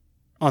rate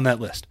on that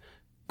list,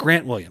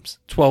 Grant Williams,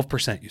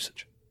 12%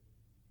 usage.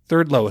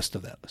 Third lowest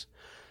of that list.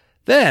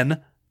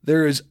 Then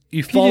there is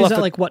you fall off.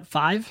 Is that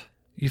 5?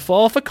 You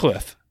fall off a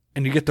cliff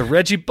and you get the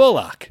Reggie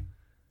Bullock,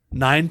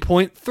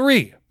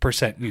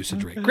 9.3%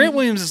 usage rate. Grant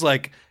Williams is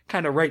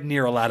kind of right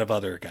near a lot of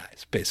other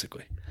guys,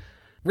 basically.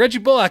 Reggie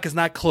Bullock is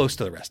not close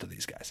to the rest of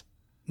these guys.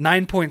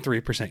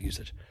 9.3%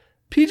 usage.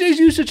 PJ's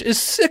usage is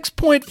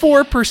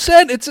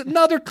 6.4%. It's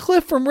another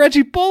cliff from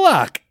Reggie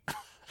Bullock.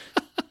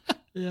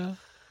 Yeah.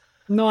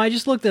 No, I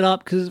just looked it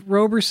up because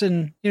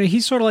Roberson,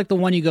 he's sort of like the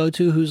one you go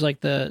to who's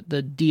like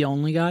the D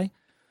only guy.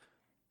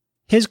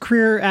 His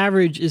career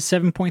average is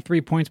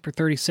 7.3 points per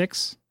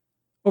 36.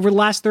 Over the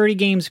last 30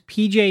 games,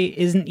 PJ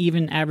isn't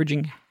even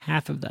averaging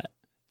half of that.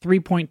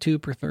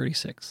 3.2 per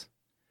 36.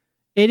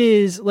 It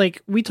is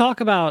like we talk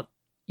about,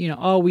 we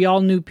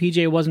all knew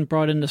PJ wasn't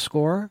brought in to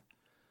score.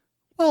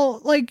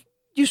 Well, like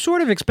you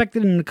sort of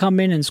expected him to come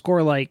in and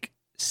score like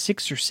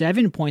 6 or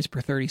 7 points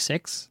per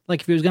 36.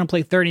 Like if he was going to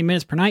play 30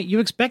 minutes per night, you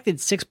expected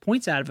 6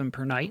 points out of him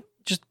per night.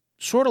 Just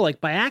sort of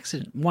like by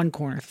accident. 1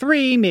 corner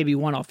 3, maybe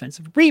 1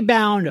 offensive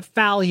rebound, a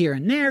foul here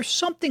and there,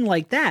 something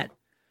like that.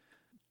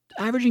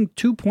 Averaging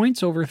 2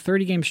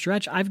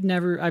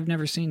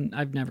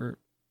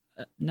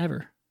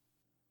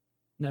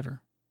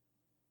 never.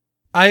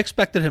 I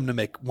expected him to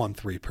make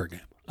 1-3 per game.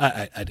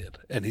 I did,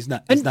 and he's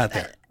not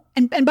there.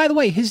 And by the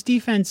way, his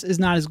defense is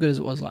not as good as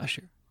it was last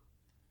year.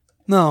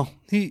 No,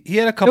 he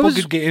had a couple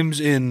good games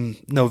in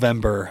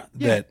November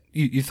that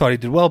you thought he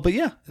did well, but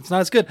yeah, it's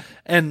not as good.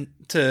 And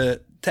to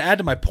add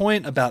to my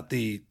point about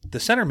the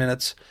center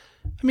minutes,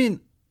 I mean,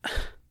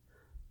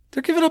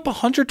 they're giving up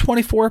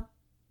 124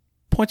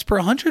 points per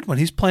 100 when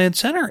he's playing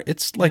center.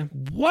 It's like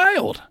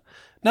wild.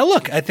 Now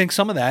look, I think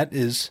some of that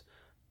is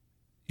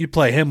you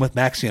play him with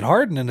Maxey and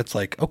Harden, and it's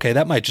like, okay,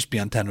 that might just be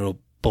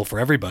untenable for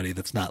everybody.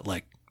 That's not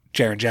like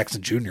Jaren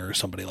Jackson Jr. or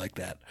somebody like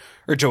that,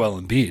 or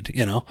Joel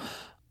Embiid,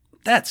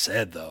 That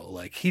said, though,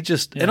 like he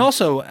just, and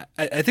also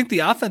I think the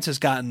offense has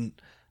gotten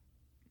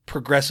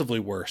progressively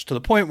worse to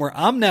the point where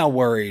I'm now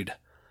worried.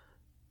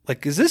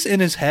 Like, is this in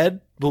his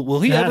head?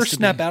 Will he ever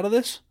snap out of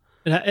this?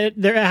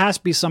 There has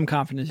to be some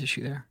confidence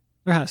issue there.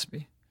 There has to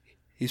be.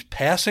 He's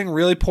passing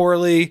really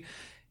poorly.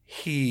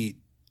 He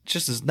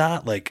just is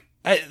not like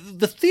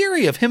the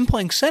theory of him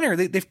playing center.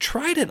 They've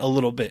tried it a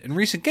little bit in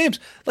recent games.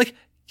 Like,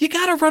 you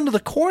got to run to the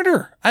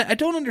corner. I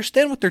don't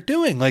understand what they're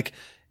doing. Like,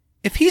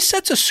 if he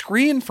sets a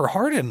screen for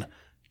Harden,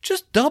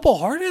 just double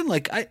Harden.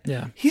 Like,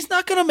 he's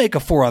not going to make a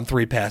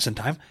 4-on-3 pass in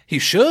time. He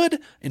should.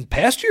 In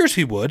past years,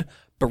 he would.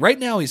 But right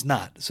now, he's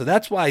not. So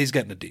that's why he's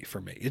getting a D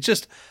for me. It's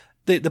just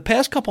the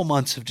past couple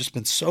months have just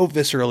been so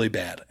viscerally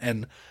bad.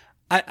 And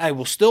I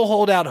will still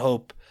hold out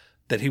hope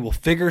that he will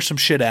figure some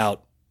shit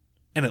out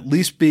and at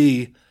least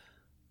be,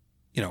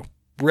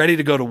 ready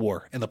to go to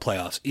war in the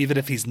playoffs, even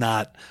if he's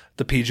not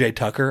the PJ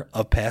Tucker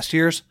of past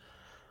years.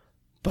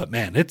 But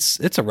man, it's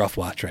a rough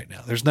watch right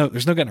now. There's no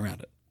getting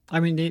around it. I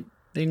mean,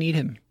 they need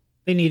him.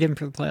 They need him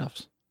for the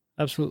playoffs.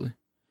 Absolutely.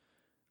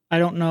 I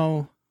don't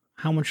know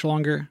how much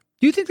longer.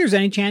 Do you think there's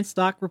any chance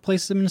Doc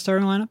replaces him in the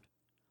starting lineup?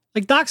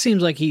 Like, Doc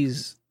seems like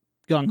he's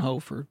gung-ho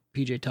for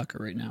PJ Tucker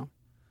right now.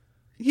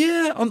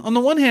 Yeah, on the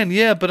one hand,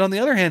 yeah, but on the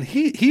other hand,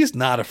 he's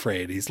not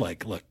afraid. He's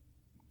like, look,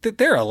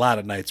 there are a lot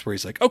of nights where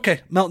he's like,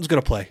 okay, Melton's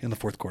going to play in the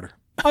fourth quarter.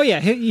 Oh,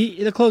 yeah,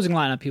 the closing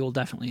lineup, he will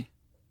definitely.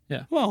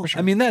 Yeah, well, sure.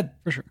 I mean,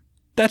 for sure.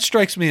 That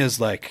strikes me as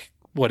like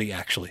what he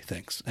actually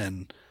thinks.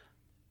 And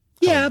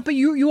yeah, but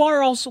you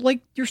are also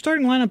like your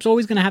starting lineup's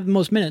always going to have the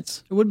most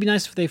minutes. It would be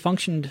nice if they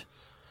functioned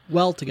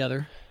well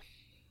together.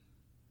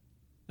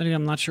 I think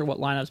I'm not sure what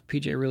lineups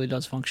PJ really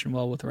does function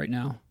well with right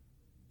now.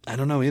 I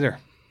don't know either.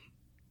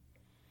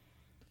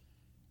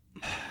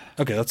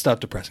 Okay, let's stop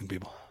depressing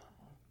people.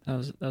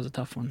 That was a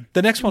tough one.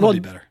 The next one will be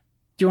better.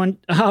 Do you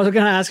want? I was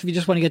going to ask if you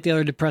just want to get the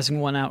other depressing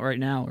one out right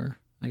now, or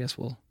I guess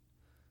we'll.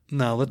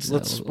 No,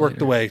 let's work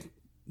the way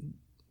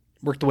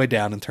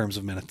down in terms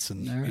of minutes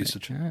and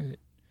usage. All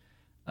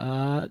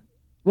right.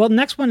 Well, the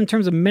next one in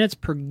terms of minutes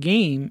per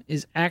game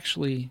is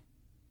actually.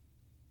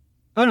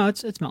 Oh no,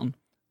 it's Melton.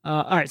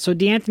 All right, so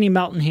DeAnthony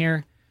Melton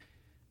here.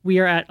 We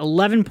are at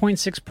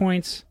 11.6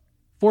 points,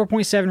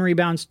 4.7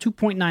 rebounds,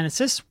 2.9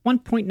 assists,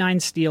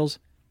 1.9 steals,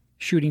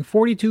 shooting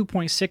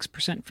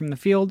 42.6% from the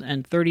field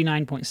and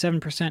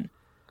 39.7%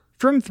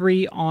 from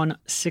 3 on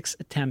 6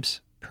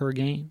 attempts per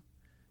game.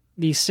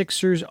 The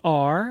Sixers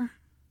are...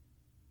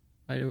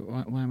 Why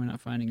am I not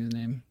finding his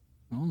name?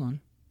 Hold on.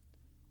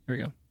 Here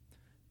we go.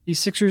 The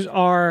Sixers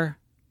are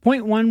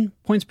 0.1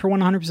 points per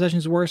 100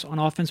 possessions worse on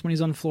offense when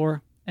he's on the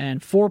floor,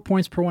 and 4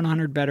 points per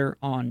 100 better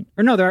on...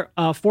 Or no, they're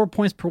 4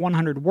 points per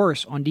 100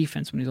 worse on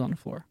defense when he's on the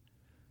floor.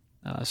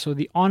 So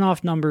the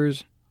on-off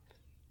numbers,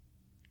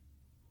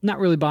 not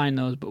really buying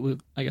those, but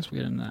I guess we'll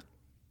get into that.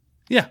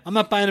 Yeah, I'm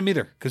not buying him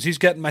either because he's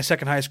getting my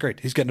second highest grade.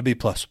 He's getting a B+.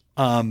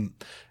 And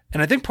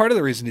I think part of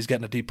the reason he's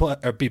getting a D+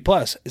 or B+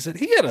 is that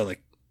he had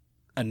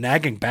a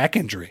nagging back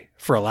injury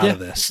for a lot of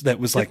this that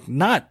was like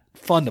not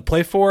fun to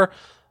play for.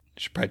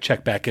 Should probably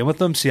check back in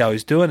with him, see how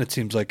he's doing. It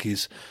seems like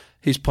he's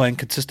playing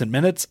consistent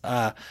minutes.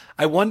 I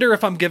wonder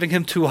if I'm giving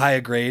him too high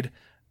a grade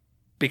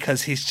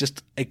because he's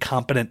just a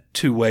competent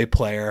two-way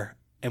player,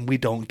 and we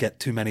don't get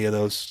too many of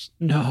those.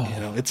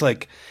 No, it's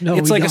like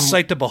a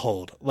sight to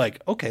behold.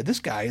 Like, okay, this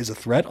guy is a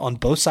threat on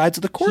both sides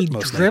of the court. He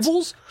most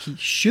dribbles, nights. He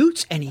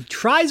shoots, and he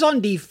tries on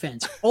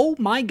defense. Oh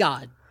my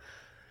God,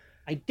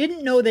 I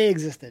didn't know they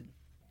existed.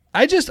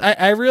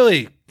 I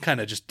really kind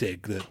of just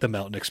dig the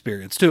Melton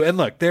experience too. And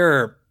look,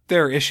 there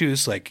are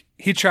issues like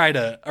he tried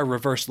a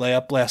reverse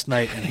layup last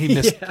night and he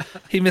missed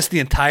he missed the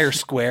entire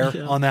square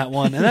on that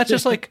one. And that's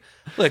just like,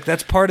 look,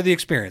 that's part of the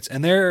experience.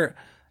 And there've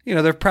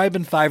probably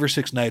been 5 or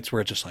 6 nights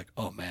where it's just like,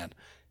 oh man,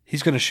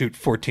 he's going to shoot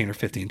 14 or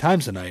 15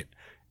 times a night.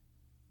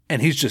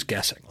 And he's just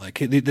guessing. Like,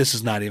 this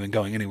is not even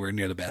going anywhere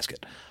near the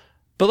basket.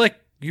 But like,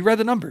 you read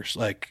the numbers.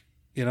 Like,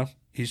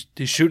 he's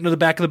shooting to the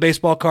back of the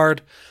baseball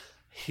card.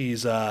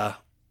 He's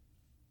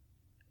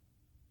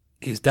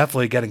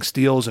definitely getting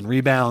steals and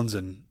rebounds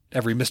and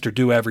every Mr.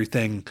 Do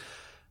everything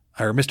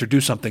or Mr. Do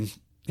something,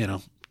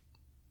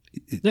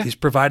 He's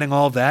providing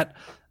all of that.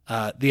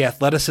 The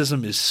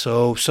athleticism is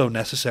so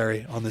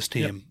necessary on this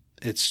team.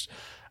 Yep.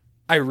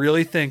 I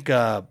really think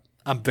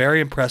I'm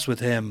very impressed with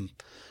him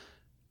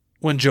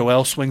when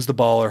Joel swings the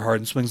ball or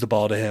Harden swings the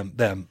ball to him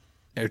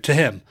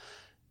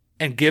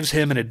and gives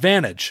him an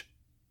advantage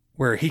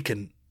where he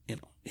can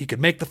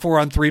make the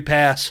 4-on-3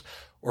 pass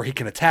or he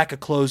can attack a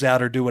closeout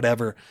or do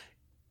whatever.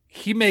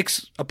 He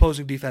makes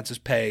opposing defenses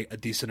pay a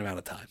decent amount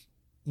of time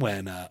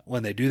when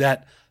they do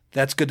that.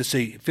 That's good to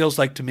see. It feels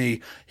like to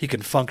me he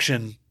can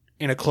function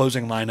in a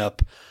closing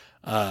lineup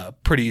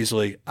pretty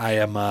easily.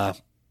 I'm a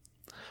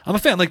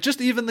fan. Like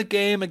just even the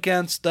game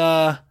against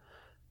I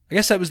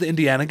guess that was the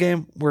Indiana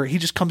game where he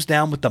just comes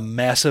down with the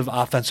massive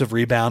offensive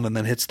rebound and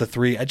then hits the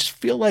 3. I just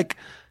feel like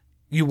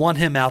you want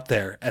him out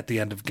there at the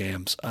end of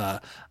games.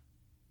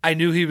 I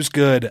knew he was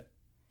good.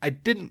 I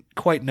didn't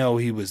quite know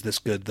he was this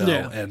good though,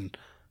 and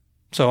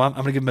so I'm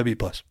going to give him a B+.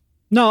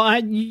 No,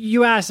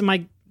 you asked, am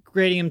I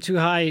grading him too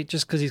high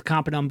just because he's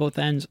competent on both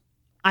ends?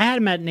 I had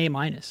him at an A-.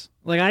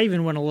 Like, I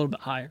even went a little bit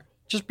higher.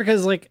 Just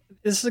because, like,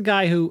 this is a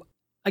guy who,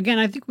 again,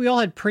 I think we all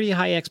had pretty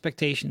high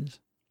expectations.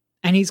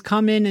 And he's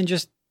come in and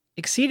just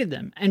exceeded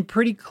them. And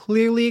pretty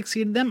clearly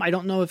exceeded them. I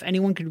don't know if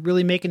anyone could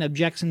really make an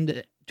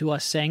objection to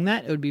us saying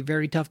that. It would be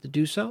very tough to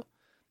do so.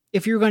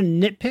 If you're going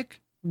to nitpick,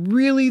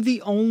 really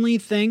the only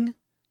thing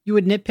you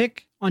would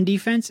nitpick on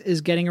defense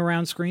is getting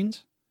around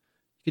screens.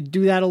 You could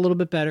do that a little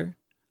bit better.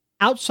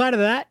 Outside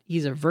of that,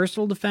 he's a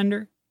versatile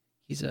defender.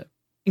 He's an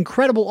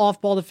incredible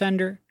off-ball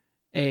defender,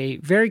 a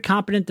very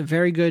competent to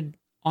very good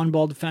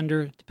on-ball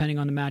defender, depending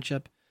on the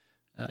matchup.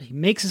 He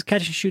makes his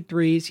catch and shoot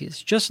threes. He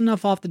has just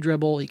enough off the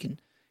dribble. He can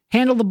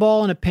handle the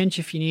ball in a pinch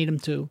if you need him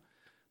to.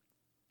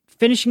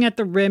 Finishing at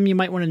the rim, you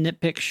might want to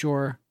nitpick,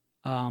 sure.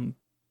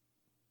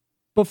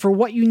 But for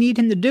what you need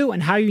him to do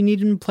and how you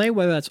need him to play,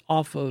 whether that's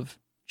off of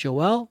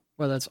Joel,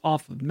 whether that's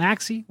off of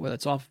Maxey, whether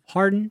that's off of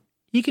Harden,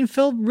 he can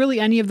fill really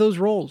any of those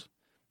roles.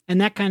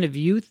 And that kind of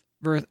youth,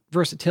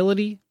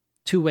 versatility,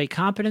 two-way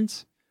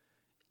competence,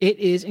 it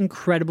is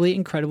incredibly,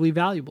 incredibly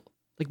valuable.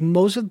 Like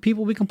most of the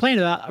people we complain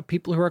about are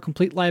people who are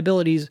complete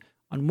liabilities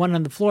on one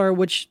end of the floor,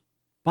 which,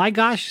 by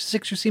gosh,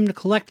 Sixers seem to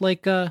collect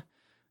like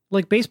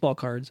baseball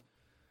cards.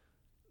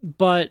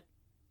 But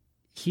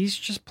he's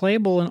just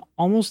playable in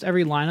almost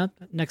every lineup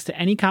next to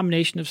any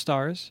combination of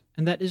stars,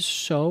 and that is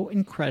so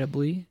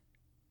incredibly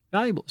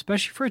valuable,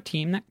 especially for a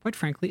team that, quite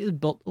frankly, is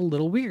built a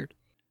little weird.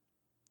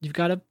 You've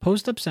got a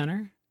post-up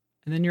center,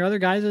 and then your other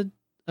guy's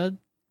a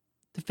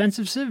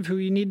defensive sieve who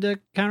you need to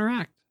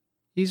counteract.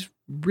 He's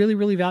really,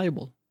 really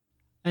valuable.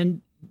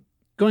 And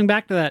going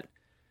back to that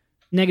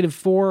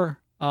 -4,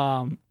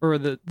 or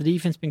the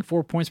defense being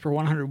 4 points per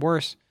 100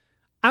 worse,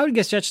 I would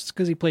guess that's just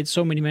because he played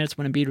so many minutes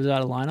when Embiid was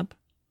out of lineup.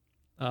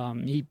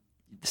 The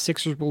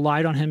Sixers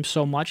relied on him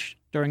so much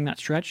during that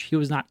stretch. He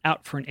was not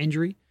out for an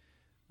injury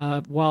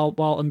while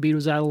Embiid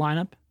was out of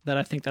lineup, that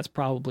I think that's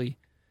probably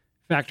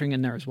factoring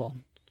in there as well.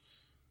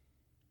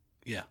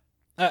 Yeah.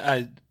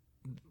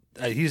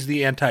 He's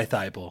the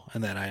anti-Thibault,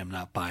 and that I am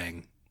not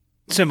buying.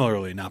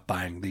 Similarly, not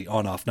buying the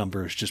on-off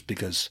numbers just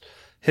because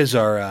his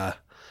are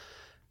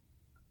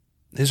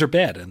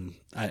bad, and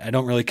I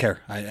don't really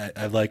care.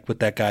 I like what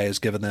that guy has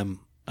given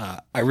them.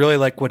 I really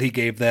like what he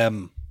gave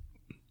them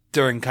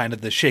during kind of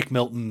the Shake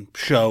Milton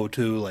show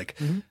too. Like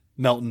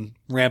Melton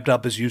ramped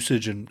up his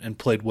usage and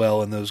played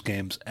well in those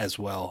games as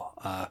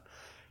well.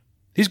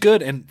 He's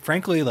good, and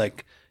frankly,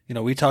 like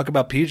we talk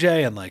about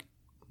PJ and like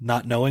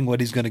not knowing what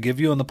he's going to give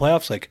you in the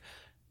playoffs, like.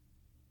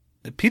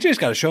 PJ's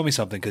got to show me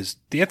something because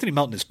D'Anthony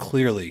Melton is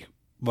clearly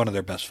one of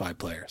their best 5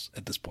 players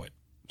at this point.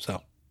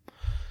 So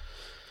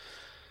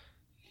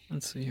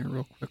let's see here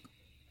real quick.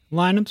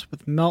 Lineups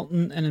with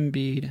Melton and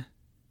Embiid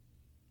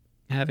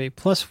have a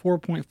plus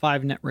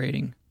 4.5 net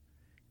rating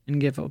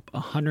and give up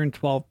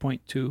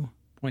 112.2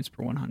 points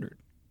per 100.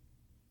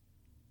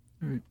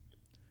 All right.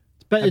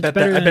 I bet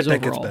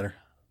that gets better.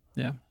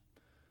 Yeah.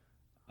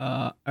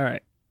 All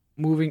right.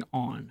 Moving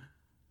on.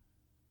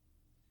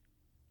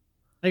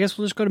 I guess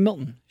we'll just go to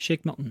Milton,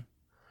 Shake Milton,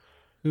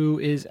 who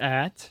is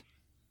at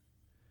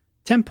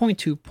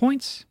 10.2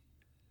 points,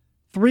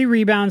 3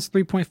 rebounds,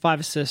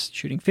 3.5 assists,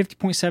 shooting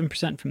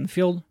 50.7% from the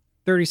field,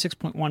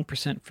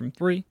 36.1% from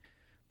 3.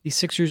 The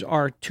Sixers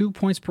are 2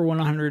 points per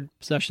 100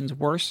 possessions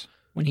worse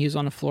when he is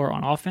on the floor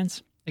on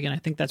offense. Again, I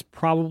think that's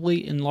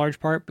probably in large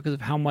part because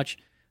of how much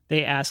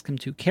they asked him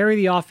to carry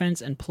the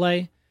offense and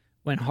play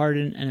when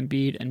Harden and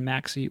Embiid and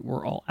Maxey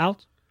were all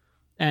out.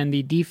 and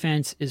the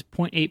defense is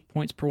 0.8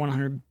 points per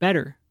 100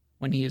 better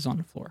when he is on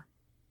the floor.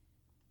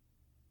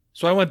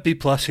 So I went B+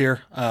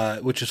 here,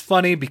 which is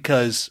funny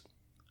because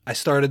I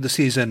started the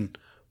season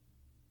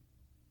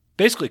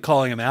basically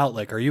calling him out.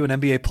 Like, are you an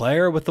NBA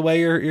player with the way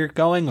you're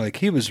going? Like,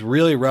 he was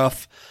really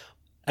rough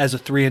as a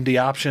 3-and-D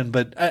option,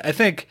 but I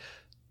think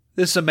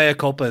this is a mea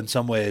culpa in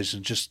some ways,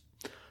 and just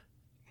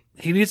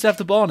he needs to have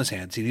the ball in his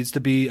hands. He needs to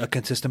be a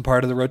consistent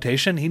part of the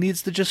rotation. He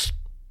needs to just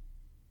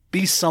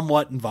be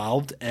somewhat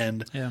involved.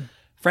 And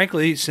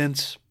frankly,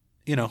 since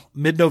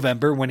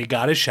mid-November when he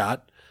got his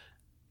shot,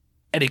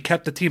 and he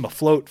kept the team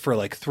afloat for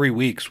like 3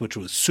 weeks, which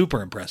was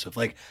super impressive.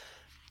 Like,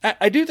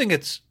 I do think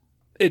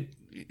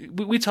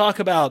we talk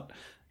about,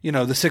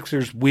 the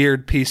Sixers'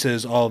 weird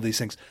pieces, all of these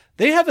things.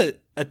 They have a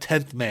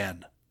 10th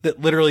man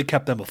that literally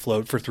kept them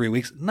afloat for 3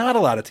 weeks. Not a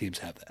lot of teams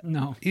have that.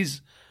 No.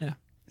 He's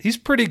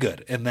pretty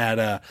good in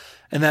that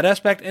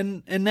aspect.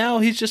 And now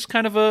he's just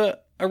kind of a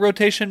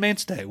rotation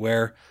mainstay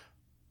where,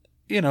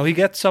 he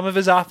gets some of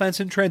his offense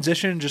in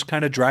transition, just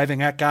kind of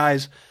driving at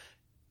guys.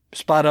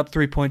 Spot up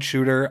 3-point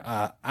shooter.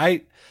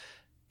 I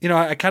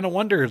kind of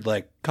wondered,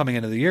 like, coming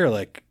into the year,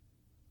 like,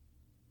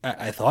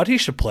 I thought he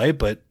should play,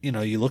 but,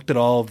 you looked at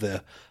all of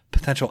the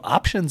potential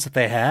options that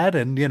they had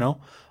and,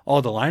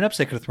 all the lineups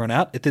they could have thrown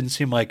out. It didn't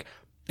seem like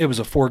it was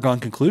a foregone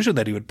conclusion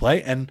that he would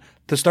play. And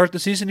to start the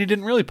season, he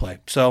didn't really play.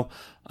 So,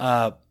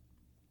 I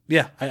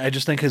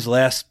just think his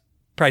last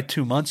probably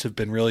 2 months have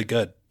been really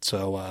good.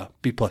 So,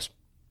 B+.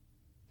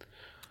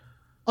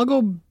 I'll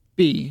go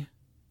B.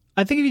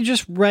 I think if you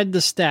just read the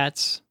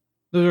stats,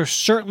 those are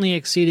certainly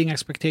exceeding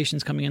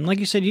expectations coming in. Like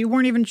you said, you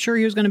weren't even sure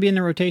he was going to be in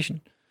the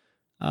rotation.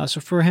 So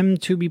for him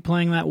to be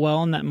playing that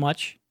well and that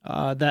much,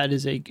 that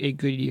is a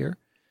good year.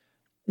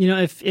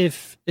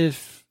 If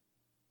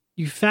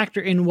you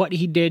factor in what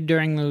he did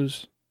during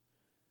those,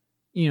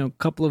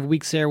 couple of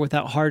weeks there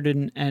without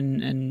Harden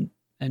and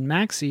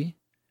Maxey,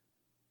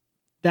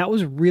 that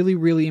was really,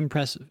 really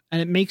impressive.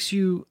 And it makes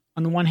you,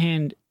 on the one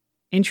hand,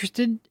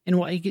 interested in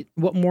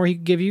what more he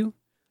could give you,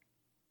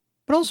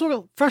 but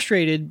also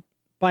frustrated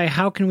by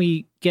how can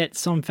we get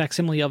some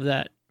facsimile of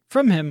that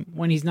from him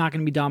when he's not going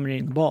to be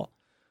dominating the ball.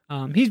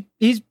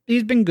 He's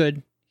been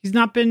good. He's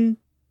not been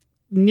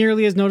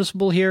nearly as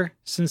noticeable here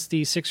since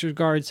the Sixers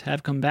guards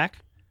have come back.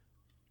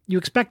 You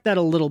expect that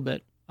a little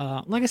bit.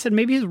 Like I said,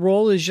 maybe his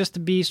role is just to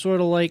be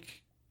sort of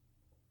like,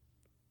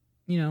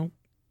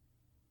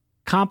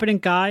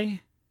 competent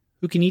guy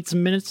who can eat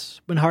some minutes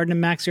when Harden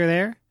and Max are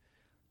there,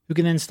 who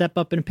can then step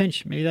up in a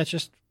pinch. Maybe that's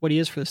just what he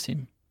is for this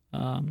team.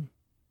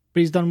 But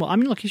he's done well. I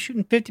mean, look, he's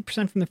shooting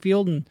 50% from the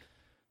field, and,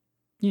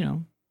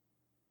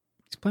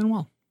 he's playing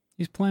well.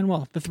 He's playing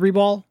well. The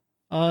 3-ball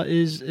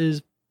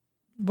is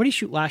what did he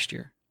shoot last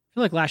year? I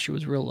feel like last year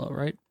was real low,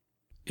 right?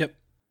 Yep.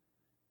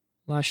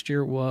 Last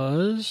year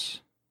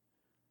was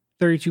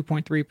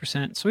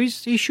 32.3%. So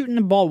he's shooting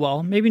the ball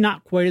well. Maybe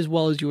not quite as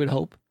well as you would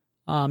hope.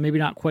 Maybe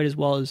not quite as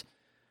well as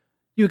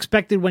you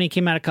expected when he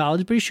came out of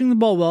college, but he's shooting the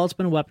ball well. It's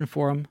been a weapon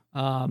for him.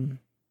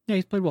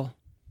 He's played well.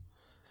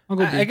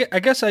 I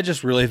guess I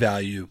just really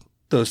value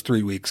those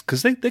 3 weeks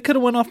because they could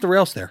have went off the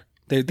rails there.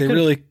 They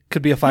really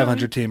could be a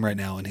 500 team right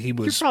now, and he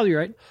was You're probably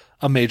right.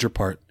 A major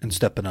part in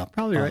stepping up.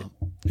 Probably right.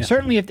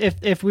 Certainly,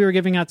 if we were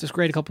giving out this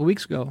grade a couple of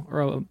weeks ago,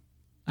 or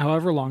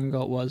however long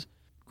ago it was,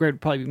 grade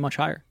would probably be much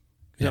higher.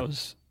 That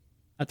was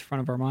at the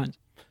front of our minds.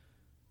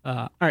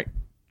 All right,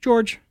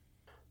 George,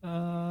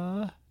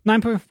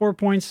 9.4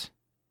 points,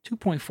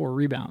 2.4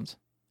 rebounds.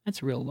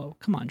 That's real low.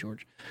 Come on,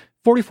 George.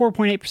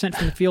 44.8%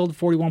 from the field,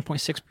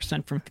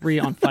 41.6% from 3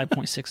 on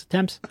 5.6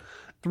 attempts.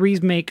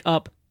 Threes make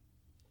up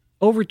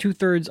over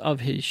 2/3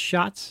 of his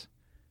shots.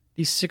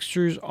 These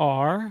Sixers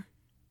are...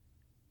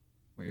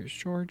 Where's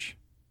George?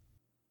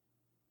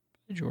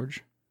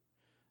 George.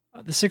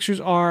 The Sixers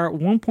are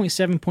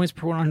 1.7 points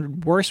per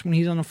 100 worse when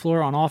he's on the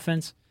floor on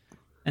offense,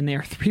 and they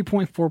are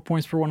 3.4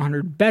 points per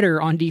 100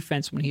 better on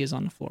defense when he is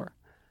on the floor.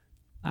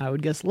 I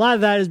would guess a lot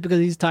of that is because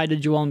he's tied to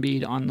Joel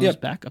Embiid on those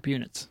backup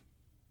units.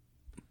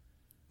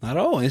 Not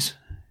always.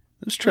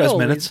 There's Trez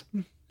minutes.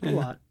 A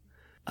lot.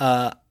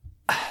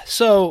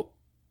 So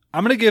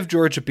I'm going to give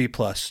George a B+,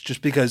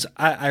 just because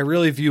I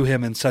really view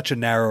him in such a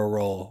narrow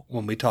role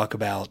when we talk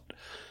about,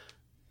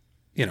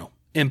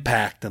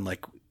 impact and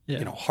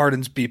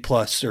Harden's B+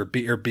 or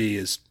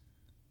B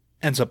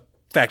ends up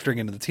factoring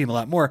into the team a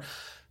lot more.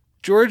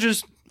 George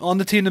is on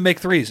the team to make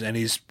threes, and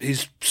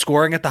he's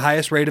scoring at the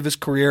highest rate of his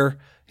career.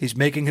 He's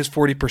making his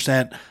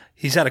 40%.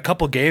 He's had a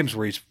couple games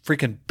where he's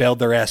freaking bailed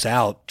their ass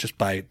out just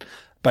by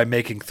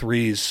making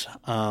threes.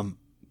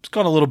 It's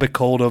gone a little bit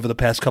cold over the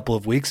past couple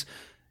of weeks.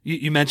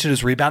 You mentioned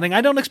his rebounding.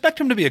 I don't expect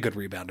him to be a good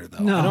rebounder,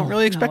 though. I don't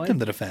really expect him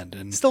to defend.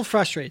 And still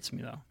frustrates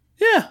me, though.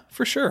 Yeah,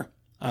 for sure.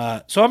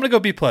 So I'm going to go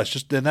B+.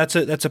 And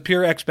that's a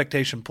pure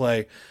expectation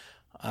play.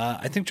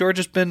 I think George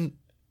has been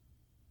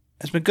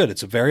good.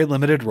 It's a very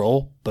limited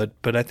role, but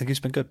I think he's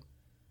been good.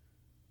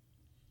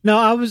 No,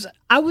 I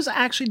was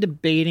actually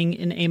debating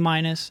an A-,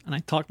 and I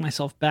talked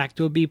myself back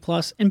to a B+.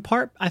 In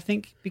part, I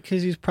think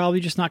because he's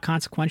probably just not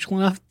consequential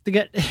enough to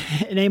get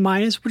an A-,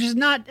 which is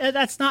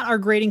that's not our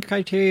grading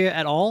criteria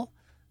at all.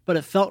 but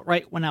it felt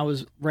right when I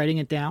was writing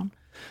it down.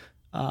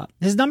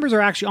 His numbers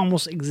are actually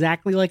almost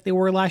exactly like they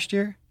were last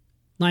year.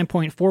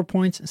 9.4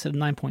 points instead of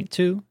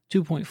 9.2,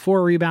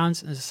 2.4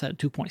 rebounds instead of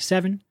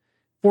 2.7,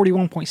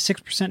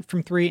 41.6%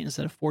 from three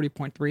instead of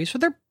 40.3. So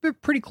they're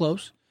pretty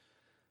close,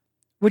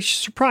 which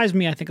surprised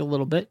me, I think, a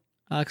little bit,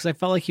 because I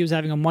felt like he was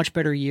having a much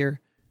better year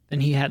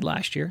than he had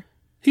last year.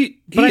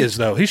 He is,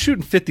 though. He's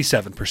shooting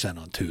 57%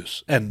 on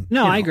twos. And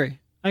I agree.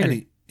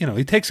 And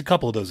he takes a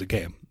couple of those a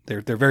game.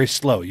 They're very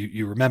slow.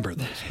 You remember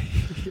those.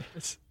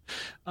 Yes.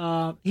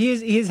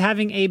 He is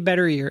having a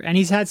better year, and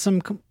he's had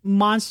some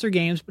monster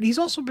games, but he's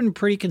also been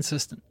pretty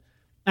consistent.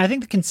 I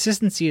think the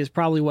consistency is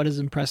probably what has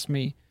impressed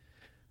me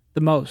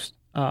the most.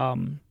 I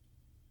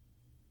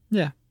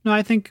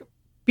think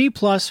B+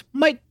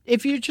 might,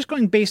 if you're just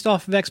going based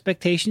off of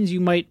expectations, you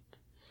might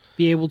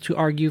be able to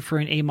argue for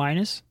an A-,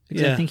 because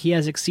I think he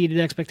has exceeded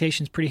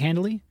expectations pretty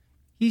handily.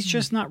 He's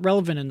just not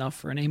relevant enough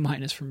for an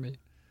A- for me.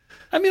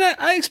 I mean,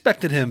 I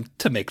expected him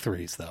to make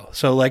threes, though.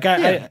 So,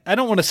 I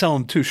don't want to sell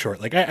him too short.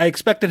 I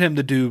expected him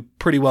to do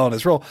pretty well in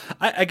his role.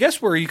 I guess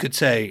where you could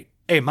say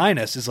A-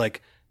 is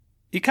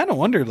you kind of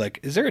wondered,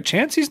 is there a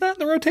chance he's not in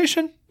the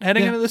rotation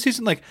heading into the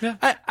season?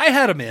 I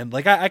had him in.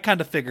 I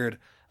kind of figured,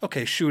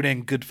 okay,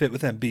 shooting, good fit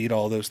with Embiid,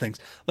 all those things.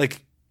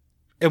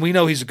 And we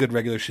know he's a good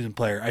regular season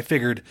player. I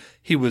figured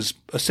he was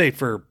a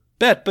safer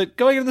bet. But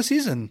going into the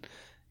season,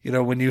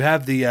 when you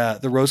have the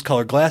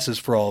rose-colored glasses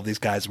for all of these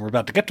guys, and we're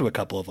about to get to a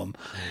couple of them,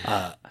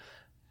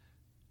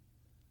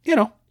 you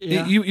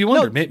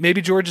wonder, maybe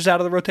George is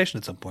out of the rotation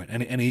at some point,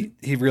 and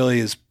he really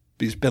is.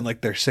 He's been their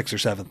 6th or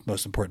 7th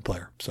most important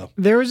player. So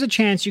there is a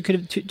chance you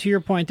could, to your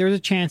point, there's a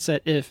chance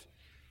that if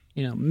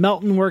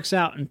Melton works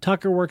out and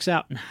Tucker works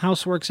out and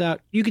House works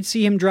out, you could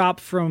see him drop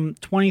from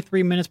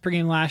 23 minutes per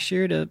game last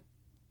year to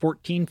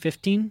 14,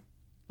 15.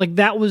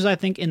 That was, I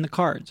think, in the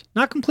cards.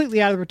 Not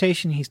completely out of the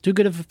rotation. He's too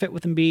good of a fit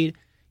with Embiid.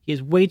 He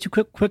is way too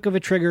quick of a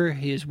trigger.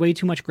 He has way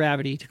too much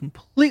gravity to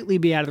completely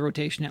be out of the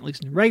rotation, at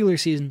least in the regular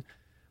season.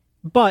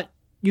 But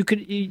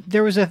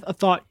there was a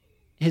thought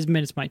his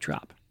minutes might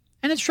drop.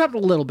 And it's dropped a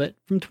little bit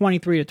from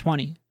 23 to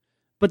 20.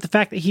 But the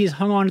fact that he has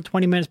hung on to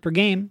 20 minutes per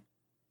game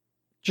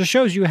just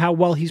shows you how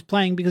well he's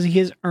playing, because he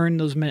has earned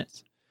those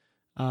minutes.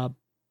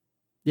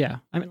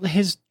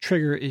 His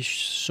trigger is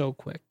so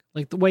quick.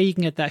 The way he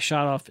can get that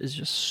shot off is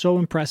just so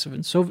impressive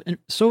and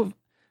so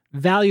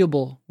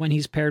valuable when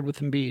he's paired with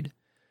Embiid.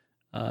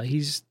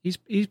 He's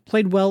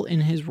played well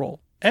in his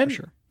role, and for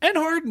sure. And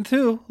Harden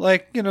too.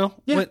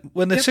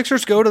 When the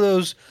Sixers go to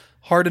those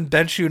Harden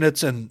bench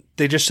units and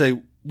they just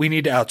say, we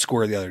need to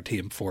outscore the other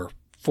team for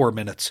 4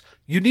 minutes,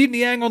 you need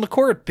Niang on the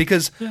court,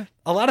 because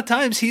a lot of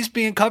times he's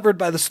being covered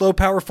by the slow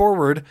power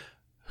forward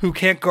who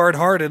can't guard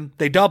Harden.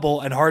 They double,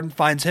 and Harden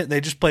finds hit, and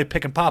they just play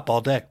pick and pop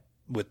all day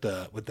with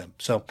them.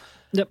 So,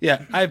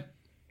 I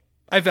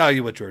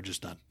value what George has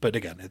done. But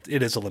again,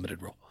 it is a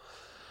limited role.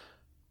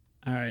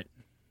 All right.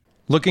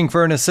 Looking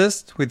for an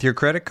assist with your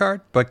credit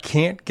card, but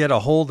can't get a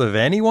hold of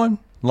anyone?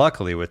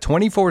 Luckily, with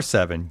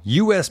 24/7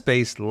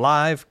 U.S.-based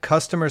live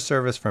customer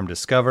service from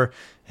Discover,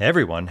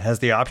 everyone has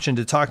the option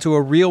to talk to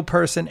a real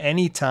person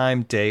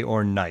anytime, day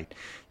or night.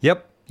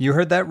 Yep, you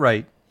heard that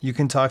right. You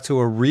can talk to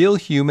a real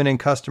human in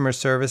customer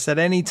service at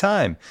any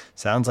time.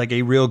 Sounds like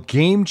a real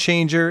game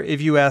changer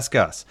if you ask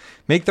us.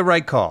 Make the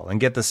right call and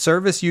get the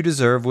service you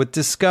deserve with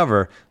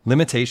Discover.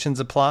 Limitations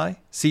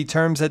apply. See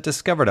terms at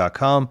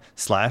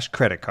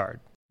discover.com/creditcard.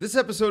 This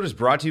episode is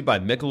brought to you by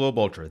Michelob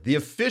Ultra, the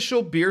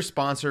official beer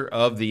sponsor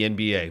of the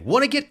NBA.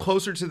 Want to get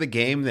closer to the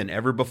game than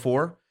ever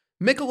before?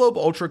 Michelob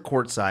Ultra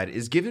Courtside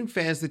is giving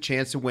fans the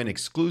chance to win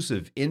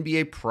exclusive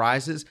NBA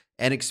prizes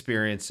and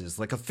experiences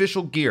like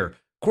official gear,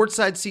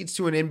 courtside seats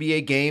to an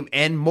NBA game,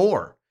 and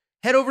more.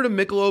 Head over to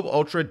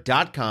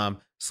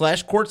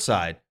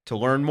MichelobUltra.com/courtside to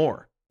learn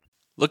more.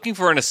 Looking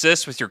for an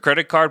assist with your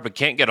credit card but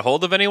can't get a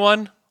hold of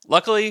anyone?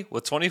 Luckily,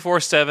 with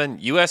 24/7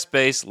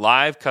 U.S.-based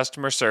live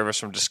customer service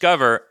from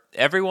Discover,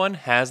 everyone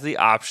has the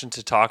option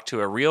to talk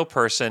to a real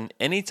person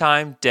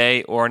anytime,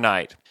 day or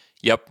night.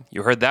 Yep,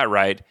 you heard that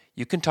right.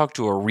 You can talk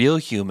to a real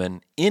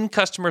human in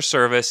customer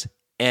service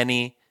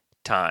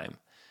anytime.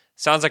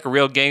 Sounds like a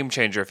real game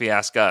changer if you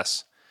ask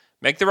us.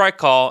 Make the right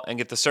call and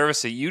get the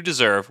service that you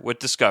deserve with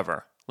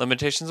Discover.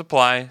 Limitations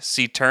apply.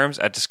 See terms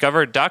at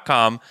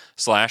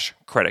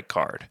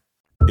discover.com/creditcard.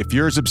 If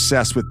you're as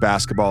obsessed with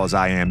basketball as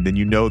I am, then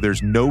you know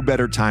there's no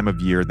better time of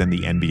year than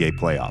the NBA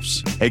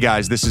playoffs. Hey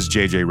guys, this is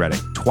JJ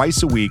Redick.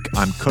 Twice a week,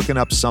 I'm cooking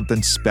up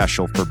something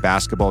special for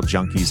basketball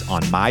junkies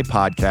on my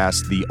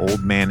podcast, The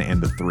Old Man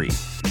and the Three.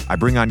 I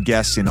bring on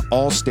guests in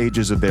all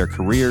stages of their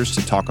careers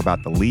to talk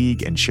about the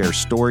league and share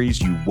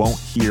stories you won't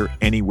hear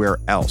anywhere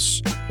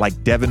else,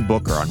 like Devin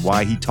Booker on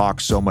why he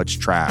talks so much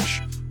trash,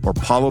 or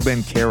Paulo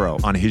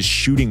Banchero on his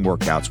shooting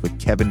workouts with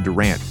Kevin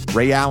Durant,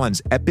 Ray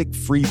Allen's epic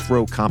free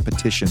throw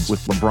competitions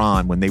with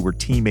LeBron when they were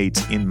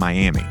teammates in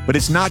Miami. But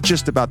it's not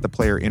just about the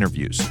player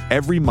interviews.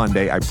 Every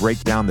Monday, I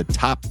break down the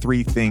top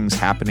 3 things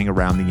happening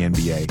around the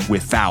NBA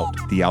without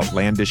the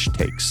outlandish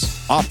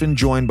takes. Often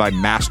joined by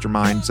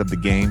masterminds of the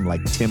game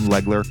like Tim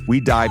Legler, we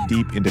dive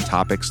deep into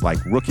topics like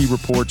rookie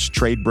reports,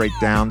 trade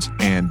breakdowns,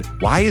 and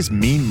why is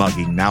mean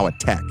mugging now a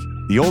tech?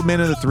 The Old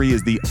Man and the Three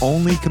is the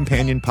only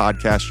companion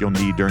podcast you'll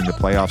need during the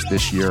playoffs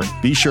this year.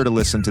 Be sure to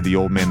listen to The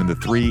Old Man and the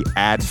Three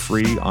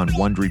ad-free on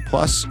Wondery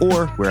Plus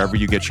or wherever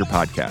you get your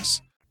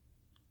podcasts.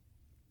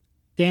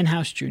 Dan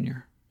House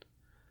Jr.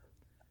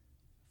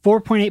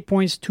 4.8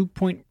 points,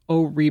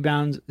 2.0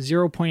 rebounds,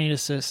 0.8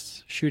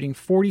 assists, shooting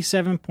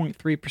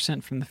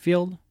 47.3% from the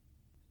field,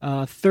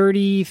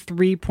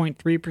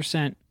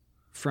 33.3%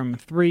 from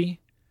 3.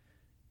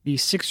 The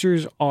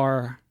Sixers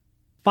are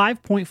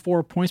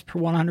 5.4 points per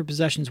 100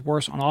 possessions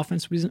worse on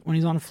offense when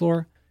he's on the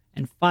floor,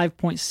 and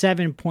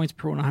 5.7 points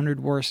per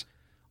 100 worse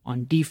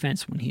on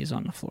defense when he is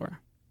on the floor.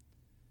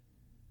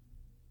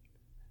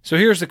 So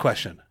here's the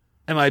question.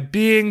 Am I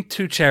being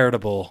too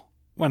charitable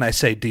when I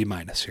say D-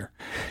 here?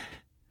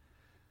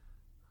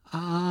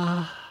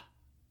 I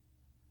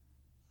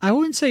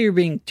wouldn't say you're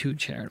being too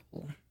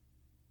charitable.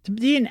 To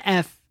be an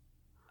F,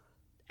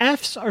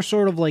 Fs are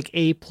sort of like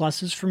A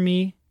pluses for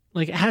me.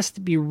 Like, it has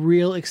to be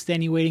real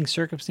extenuating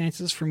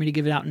circumstances for me to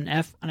give it out an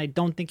F, and I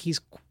don't think he's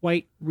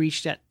quite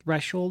reached that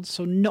threshold.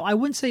 So, no, I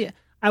wouldn't say...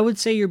 I would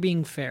say you're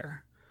being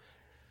fair.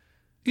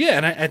 Yeah,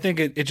 and I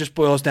think it just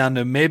boils down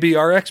to maybe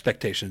our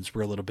expectations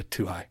were a little bit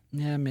too high.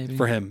 Yeah, maybe.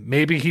 For him.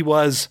 Maybe he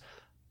was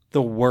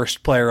the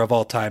worst player of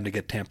all time to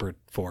get tampered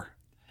for.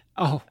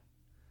 Oh.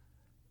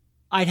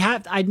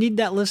 I'd need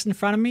that list in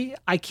front of me.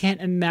 I can't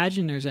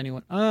imagine there's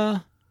anyone.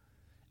 Well,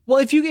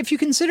 if you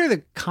consider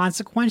the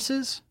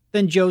consequences...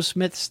 then Joe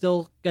Smith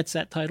still gets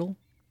that title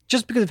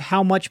just because of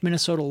how much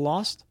Minnesota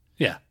lost.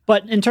 Yeah.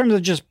 But in terms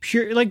of just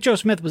pure, like Joe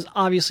Smith was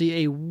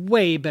obviously a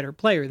way better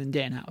player than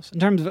Dan House. In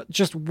terms of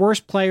just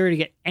worst player to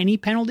get any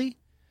penalty,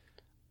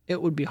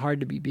 it would be hard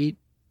to be beat.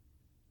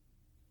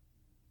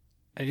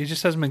 And he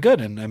just hasn't been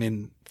good. And I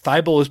mean,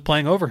 Thibault is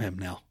playing over him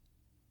now.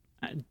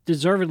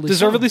 Deservedly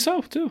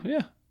so too.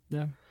 Yeah.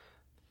 Yeah.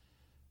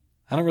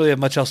 I don't really have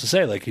much else to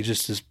say. Like, he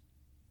just is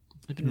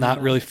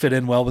not really fit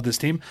in well with his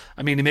team.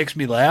 I mean, he makes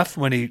me laugh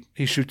when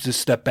he shoots his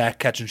step back,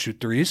 catch and shoot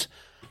threes.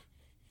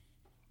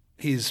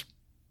 He's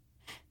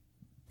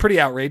pretty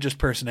outrageous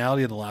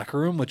personality in the locker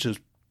room, which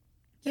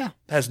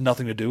has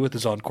nothing to do with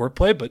his on-court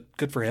play, but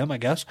good for him, I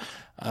guess.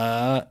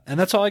 And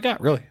that's all I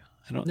got, really.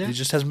 He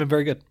just hasn't been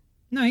very good.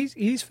 No,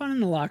 he's fun in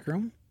the locker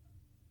room.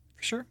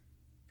 For sure.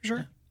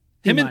 Yeah.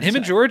 Him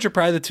and George are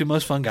probably the 2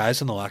 most fun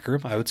guys in the locker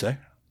room, I would say.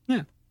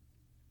 Yeah.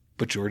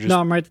 But George is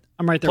I'm right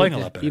there playing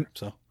with a lot better.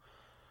 So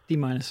D-.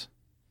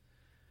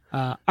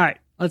 All right,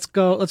 let's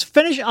go. Let's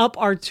finish up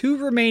our 2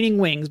 remaining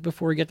wings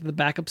before we get to the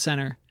backup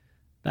center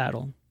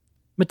battle.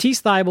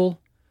 Matisse Thybulle,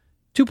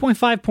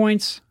 2.5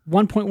 points,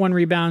 1.1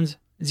 rebounds,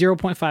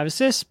 0.5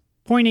 assists,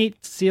 0.8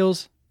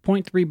 steals,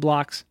 0.3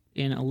 blocks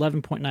in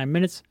 11.9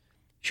 minutes,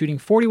 shooting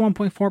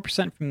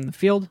 41.4% from the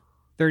field,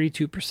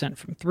 32%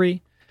 from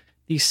 3.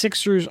 The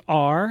Sixers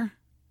are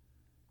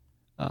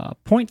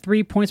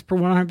 0.3 points per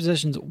 100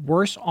 possessions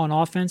worse on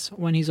offense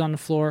when he's on the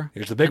floor.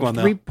 Here's the big one,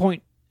 though.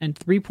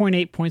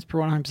 3.8 points per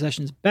 100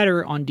 possessions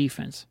better on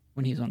defense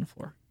when he's on the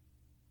floor.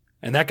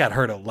 And that got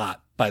hurt a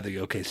lot by the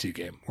OKC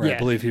game, where I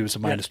believe he was a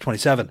minus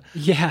 27.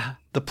 Yeah.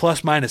 The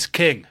plus-minus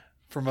king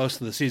for most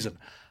of the season.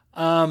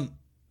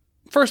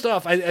 First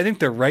off, I think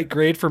the right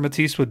grade for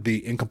Matisse would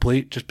be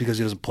incomplete just because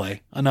he doesn't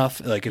play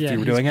enough. Like, if you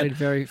were doing played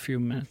very few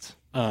minutes.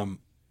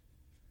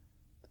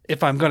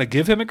 If I'm going to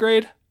give him a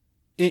grade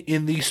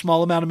in the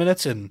small amount of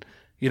minutes, and,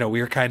 we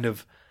were kind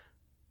of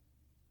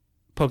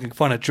poking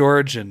fun at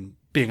George and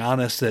being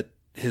honest that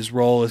his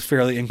role is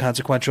fairly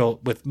inconsequential,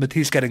 with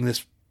Matisse getting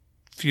this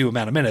few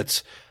amount of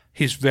minutes,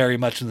 he's very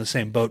much in the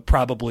same boat,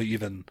 probably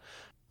even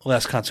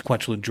less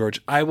consequential than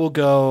George. I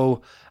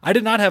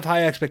did not have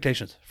high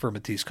expectations for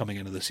Matisse coming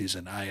into the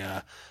season.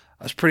 I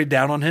was pretty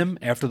down on him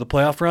after the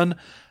playoff run.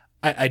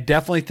 I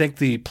definitely think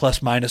the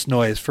plus-minus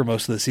noise for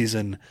most of the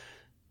season,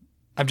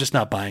 I'm just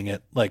not buying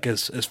it. Like,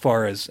 as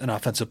far as an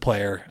offensive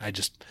player,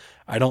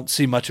 I don't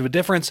see much of a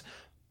difference.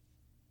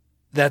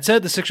 That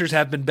said, the Sixers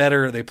have been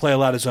better. They play a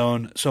lot of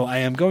zone. So I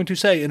am going to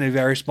say, in a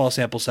very small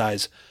sample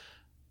size,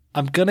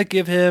 I'm going to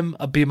give him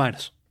a B-. I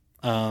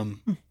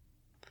don't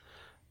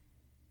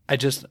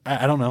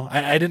know.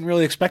 I didn't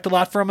really expect a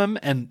lot from him.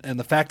 And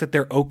the fact that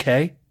they're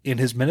okay in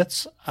his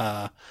minutes,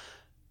 I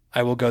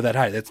will go that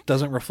high. That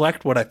doesn't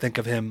reflect what I think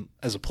of him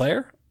as a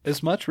player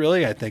as much,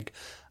 really. I think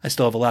I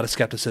still have a lot of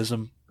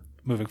skepticism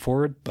moving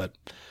forward, but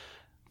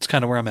it's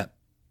kind of where I'm at.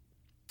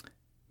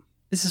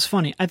 This is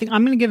funny. I think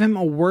I'm going to give him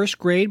a worse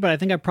grade, but I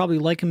think I probably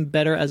like him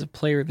better as a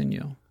player than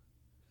you.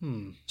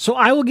 So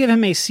I will give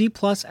him a C+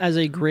 as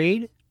a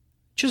grade,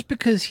 just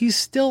because he's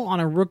still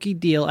on a rookie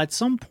deal. At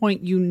some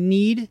point, you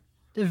need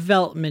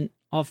development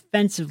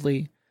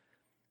offensively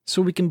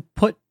so we can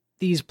put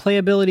these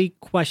playability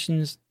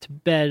questions to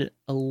bed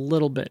a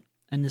little bit.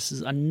 And this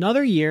is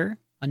another year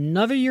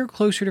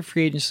closer to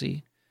free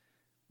agency,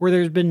 where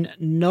there's been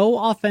no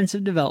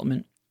offensive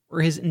development,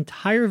 where his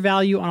entire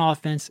value on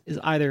offense is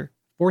either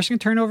forcing a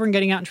turnover and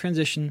getting out in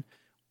transition,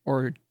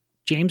 or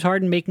James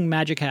Harden making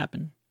magic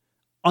happen.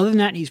 Other than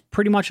that, he's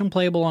pretty much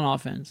unplayable on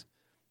offense.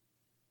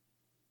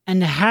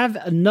 And to have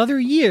another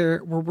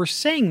year where we're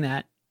saying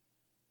that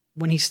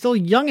when he's still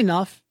young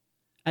enough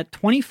at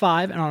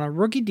 25 and on a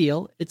rookie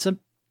deal, it's a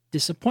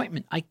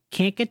disappointment. I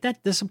can't get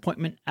that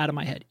disappointment out of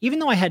my head. Even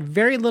though I had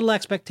very little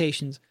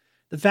expectations,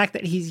 the fact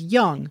that he's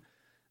young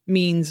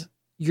means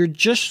you're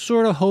just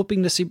sort of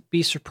hoping to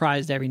be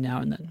surprised every now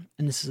and then.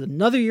 And this is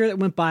another year that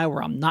went by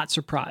where I'm not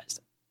surprised.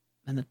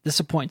 And that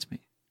disappoints me.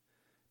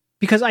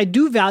 Because I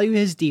do value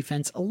his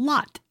defense a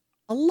lot.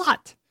 A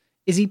lot.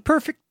 Is he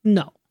perfect?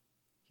 No.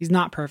 He's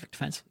not perfect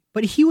defensively.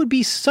 But he would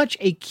be such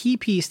a key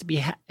piece to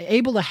be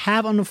able to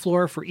have on the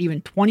floor for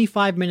even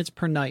 25 minutes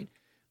per night.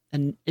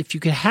 And if you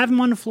could have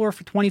him on the floor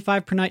for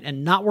 25 per night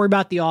and not worry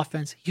about the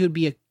offense, he would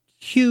be a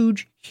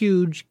huge,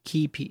 huge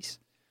key piece.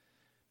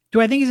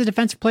 Do I think he's a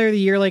defensive player of the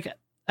year? Like,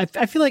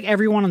 I feel like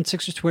everyone on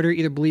Sixers Twitter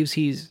either believes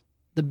he's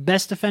the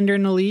best defender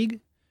in the league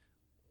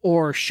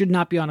or should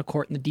not be on a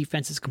court and the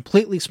defense is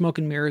completely smoke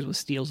and mirrors with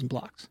steals and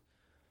blocks.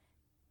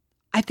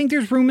 I think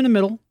there's room in the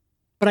middle,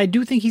 but I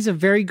do think he's a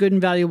very good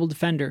and valuable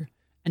defender.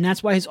 And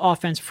that's why his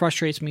offense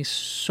frustrates me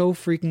so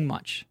freaking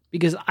much.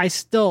 Because I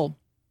still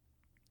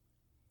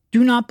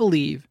do not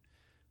believe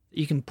that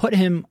you can put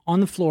him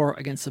on the floor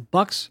against the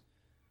Bucks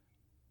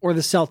or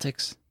the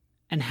Celtics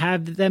and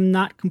have them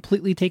not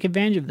completely take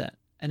advantage of that.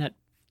 And that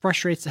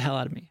frustrates the hell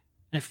out of me.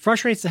 And it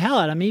frustrates the hell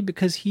out of me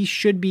because he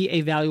should be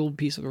a valuable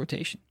piece of the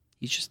rotation.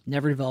 He's just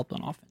never developed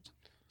on offense.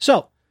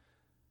 So,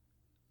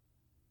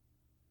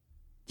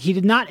 he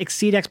did not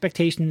exceed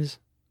expectations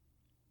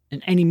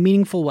in any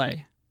meaningful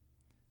way.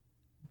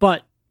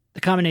 But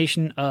the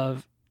combination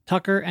of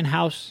Tucker and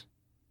House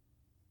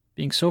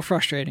being so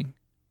frustrating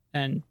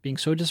and being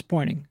so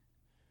disappointing,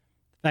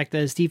 the fact that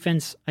his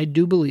defense I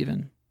do believe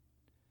in,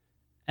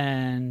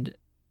 and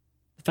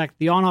the fact that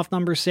the on-off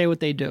numbers say what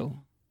they do,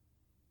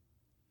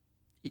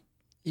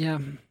 yeah,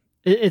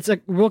 it's a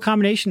real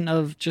combination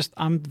of just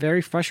I'm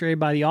very frustrated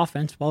by the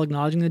offense while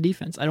acknowledging the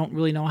defense. I don't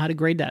really know how to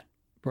grade that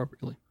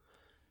appropriately.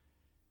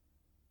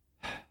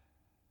 All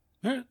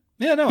right.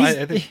 Yeah, no,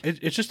 I think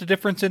it's just a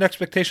difference in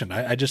expectation.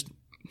 I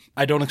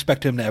don't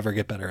expect him to ever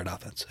get better at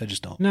offense. I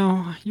just don't.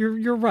 No,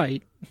 you're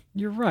right.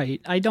 You're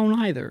right. I don't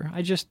either.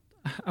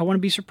 I want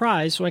to be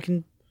surprised so I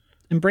can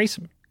embrace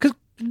him. Because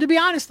to be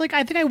honest, like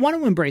I think I want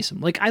to embrace him.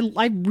 Like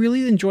I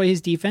really enjoy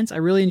his defense. I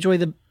really enjoy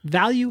the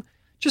value.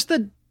 Just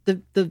the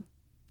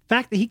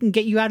fact that he can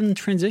get you out in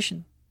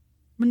transition.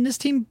 I mean, this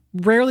team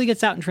rarely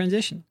gets out in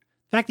transition.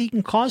 The fact that he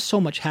can cause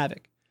so much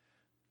havoc.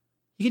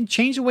 He can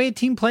change the way a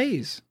team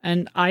plays.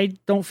 And I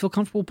don't feel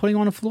comfortable putting him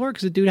on the floor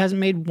because the dude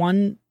hasn't made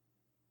one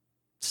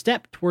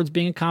step towards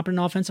being a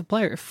competent offensive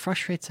player. It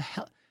frustrates the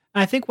hell.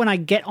 And I think when I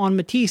get on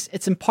Matisse,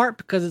 it's in part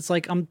because it's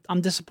like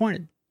I'm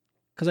disappointed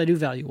because I do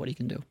value what he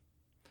can do.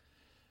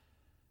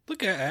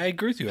 Look, I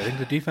agree with you. I think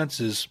the defense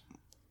is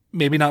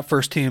maybe not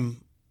first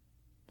team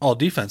all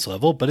defense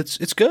level, but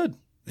it's good.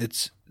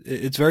 It's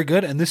very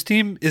good. And this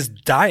team is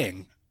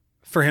dying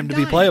for him to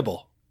be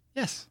playable.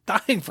 Yes.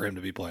 Dying for him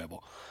to be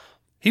playable.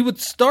 He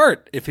would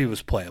start if he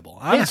was playable,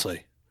 honestly.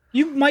 Yeah.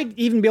 You might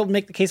even be able to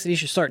make the case that he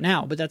should start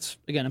now, but that's,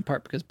 again, in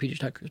part because PJ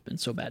Tucker has been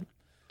so bad.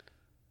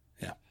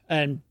 Yeah.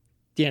 And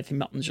DeAnthony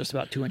Melton's just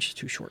about 2 inches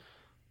too short.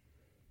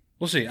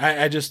 We'll see.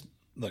 I just,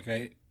 look,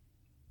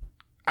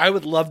 I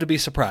would love to be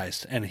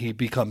surprised and he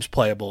becomes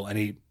playable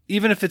and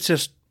even if it's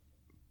just,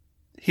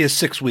 he has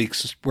 6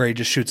 weeks where he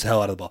just shoots the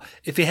hell out of the ball.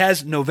 If he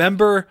has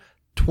November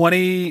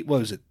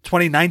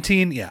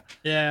 2019? Yeah.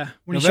 Yeah.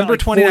 When November he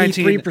shot like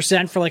 2019.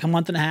 43% for like a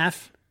month and a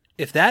half.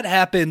 If that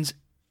happens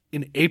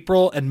in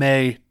April and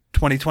May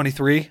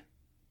 2023,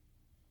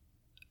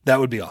 that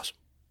would be awesome.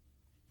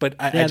 But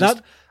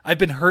I've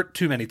been hurt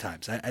too many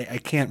times. I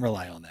can't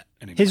rely on that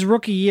anymore. His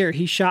rookie year,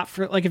 he shot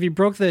for, like if you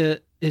broke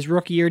his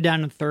rookie year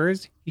down in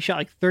thirds, he shot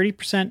like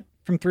 30%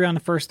 from three on the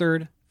first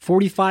third,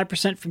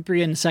 45% from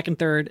three in the second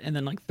third, and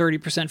then like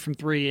 30% from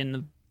three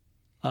in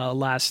the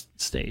last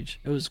stage.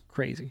 It was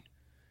crazy.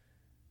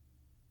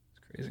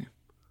 It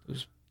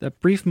was that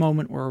brief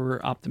moment where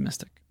we're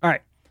optimistic. All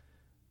right.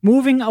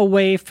 Moving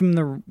away from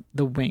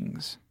the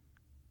wings,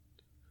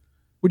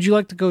 would you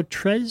like to go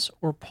Trez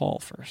or Paul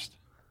first?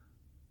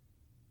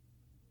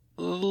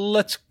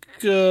 Let's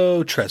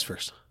go Trez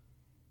first.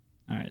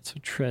 All right, so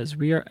Trez,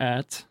 we are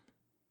at...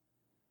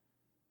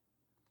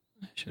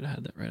 I should have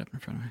had that right up in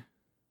front of me.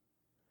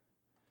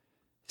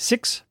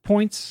 6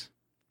 points,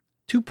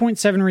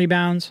 2.7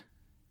 rebounds,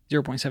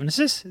 0.7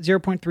 assists,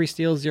 0.3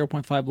 steals,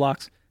 0.5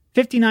 blocks,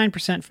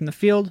 59% from the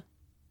field,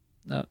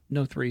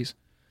 no threes.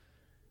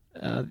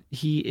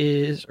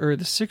 The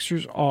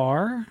Sixers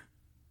are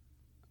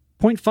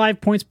 0.5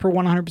 points per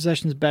 100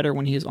 possessions better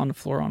when he is on the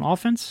floor on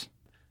offense.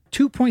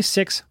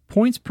 2.6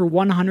 points per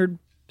 100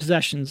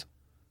 possessions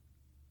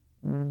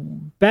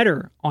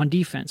better on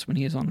defense when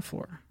he is on the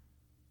floor.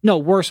 No,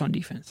 worse on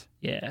defense.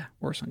 Yeah,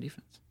 worse on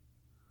defense.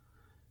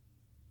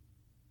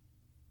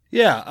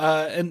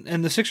 Yeah,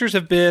 and the Sixers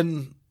have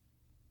been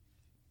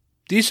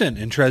decent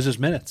in Trez's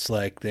minutes.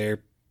 Like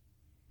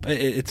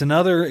it's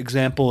another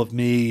example of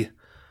me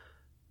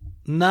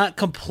not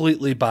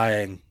completely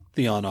buying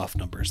the on-off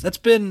numbers. That's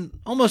been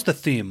almost a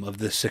theme of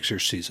this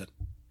Sixers season,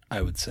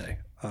 I would say.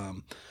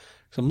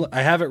 So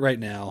I have it right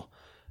now.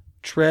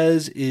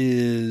 Trez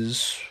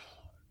is...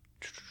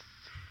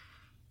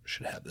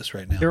 should have this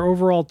right now. They're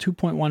overall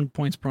 2.1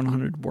 points per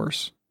 100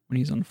 worse when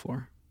he's on the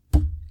floor.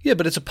 Yeah,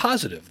 but it's a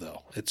positive,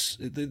 though. It's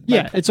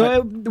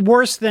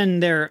worse than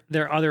their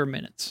other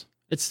minutes.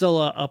 It's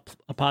still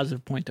a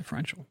positive point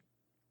differential.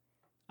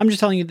 I'm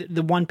just telling you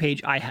the one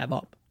page I have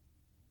up.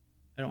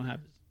 I don't have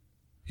it.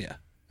 Yeah,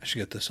 I should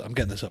get this. I'm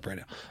getting this up right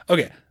now.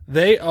 Okay,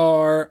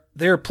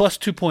 they're plus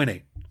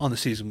 2.8 on the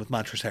season with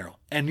Montrezl Harrell.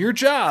 And your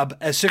job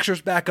as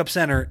Sixers backup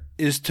center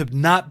is to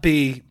not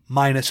be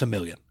minus $1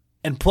 million.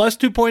 And plus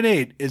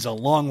 2.8 is a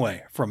long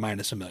way from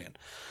minus $1 million.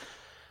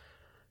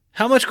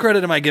 How much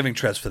credit am I giving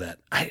Trez for that?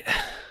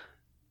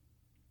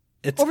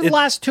 Over the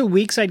last 2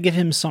 weeks, I'd give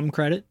him some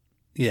credit.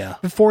 Yeah.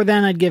 Before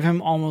then, I'd give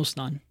him almost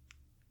none.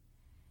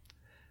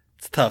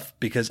 It's tough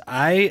because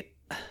I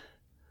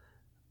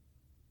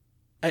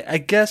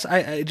guess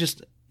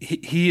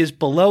he is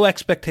below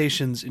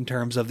expectations in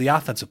terms of the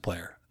offensive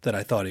player that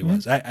I thought he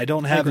was. I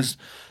don't have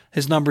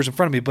his numbers in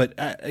front of me, but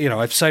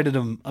I've cited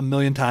him a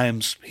million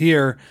times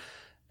here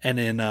and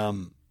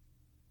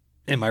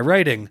in my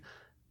writing.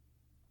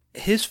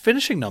 His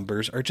finishing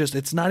numbers are just,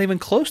 it's not even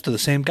close to the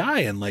same guy.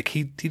 And like,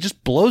 he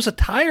just blows a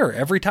tire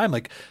every time.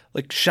 Like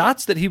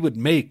shots that he would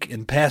make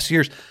in past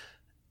years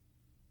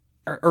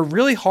are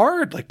really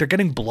hard. Like they're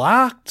getting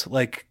blocked.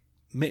 Like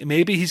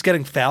maybe he's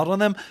getting fouled on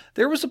them.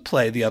 There was a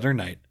play the other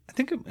night. I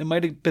think it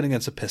might have been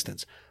against the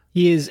Pistons.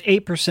 He is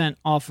 8%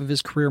 off of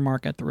his career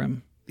mark at the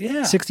rim.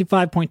 Yeah.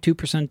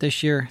 65.2%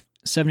 this year,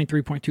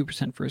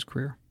 73.2% for his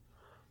career.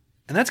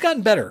 And that's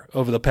gotten better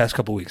over the past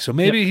couple of weeks. So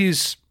maybe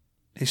he's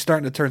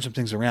starting to turn some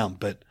things around.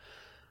 But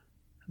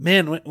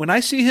man, when I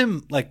see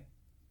him like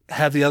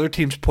have the other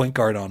team's point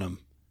guard on him,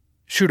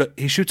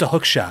 he shoots a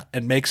hook shot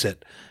and makes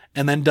it,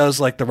 and then does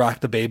like the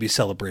rock the baby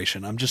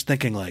celebration. I'm just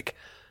thinking like,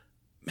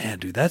 man,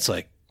 dude, that's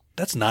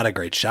not a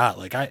great shot.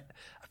 Like I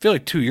feel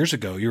like 2 years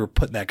ago you were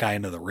putting that guy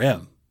into the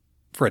rim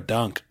for a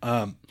dunk.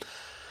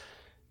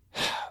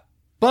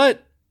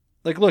 But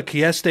like, look, he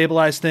has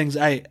stabilized things.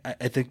 I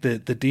think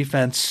that the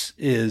defense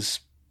is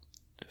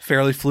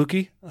fairly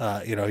fluky.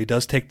 He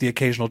does take the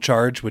occasional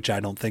charge, which I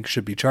don't think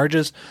should be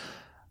charges.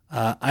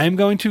 I am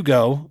going to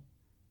go,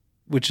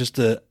 which is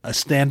a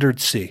standard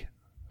C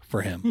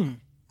for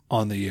him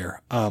on the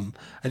year. I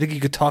think you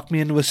could talk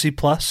me into a C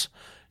plus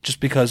just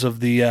because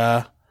of the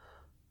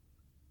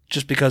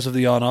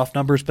on-off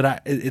numbers,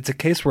 but it's a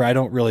case where I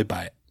don't really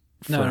buy it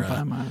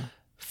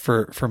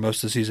for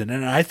most of the season.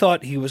 And I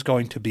thought he was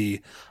going to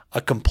be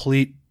a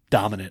complete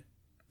dominant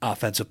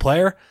offensive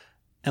player.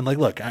 And like,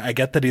 look, I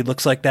get that he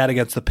looks like that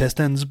against the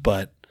Pistons,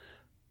 but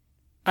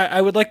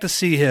I would like to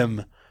see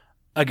him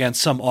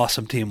against some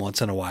awesome team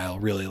once in a while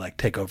really like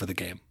take over the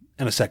game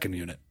in a second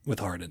unit with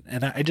Harden.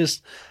 And I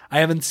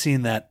haven't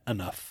seen that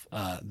enough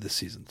this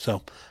season.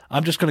 So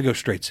I'm just going to go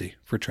straight C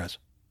for Trez.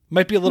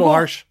 Might be a little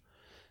harsh.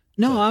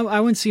 No, I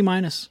wouldn't C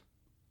minus.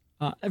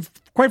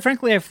 Quite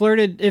frankly, I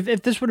flirted.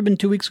 If this would have been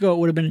 2 weeks ago, it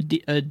would have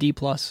been a D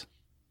plus.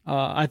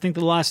 I think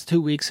the last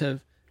 2 weeks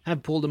have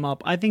pulled him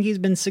up. I think he's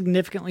been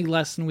significantly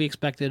less than we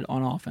expected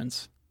on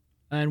offense.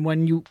 And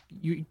when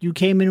you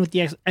came in with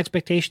the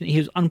expectation that he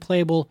was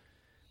unplayable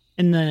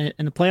in the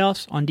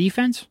playoffs on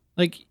defense,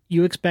 like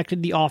you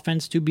expected the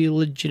offense to be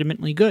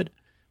legitimately good.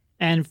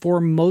 And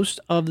for most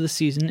of the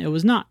season, it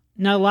was not.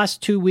 Now, the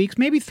last 2 weeks,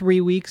 maybe 3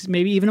 weeks,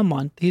 maybe even a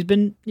month, he's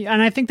been,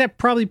 and I think that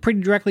probably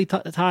pretty directly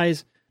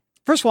ties.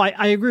 First of all,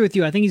 I agree with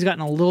you. I think he's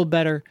gotten a little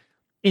better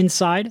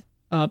inside.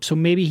 So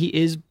maybe he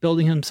is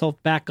building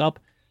himself back up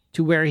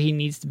to where he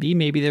needs to be.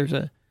 Maybe there's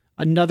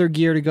another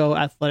gear to go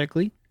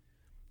athletically.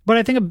 But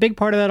I think a big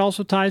part of that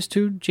also ties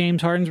to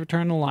James Harden's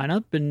return to the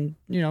lineup and,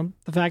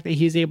 the fact that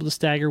he's able to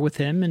stagger with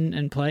him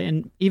and play.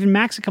 And even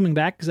Maxey coming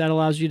back, because that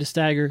allows you to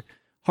stagger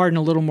Harden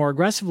a little more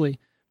aggressively.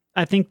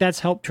 I think that's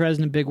helped Trez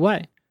in a big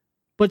way.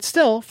 But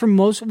still, for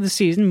most of the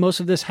season, most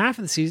of this half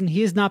of the season,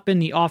 he has not been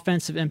the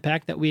offensive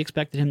impact that we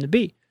expected him to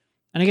be.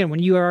 And again,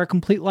 when you are a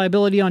complete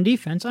liability on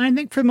defense, and I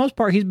think for the most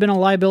part, he's been a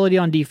liability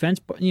on defense,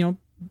 but,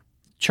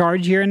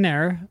 charge here and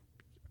there,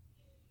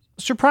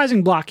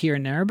 surprising block here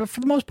and there, but for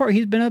the most part,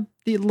 he's been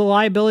the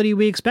liability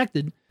we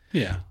expected.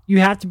 Yeah. You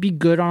have to be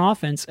good on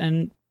offense,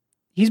 and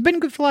he's been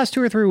good for the last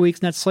 2 or 3 weeks,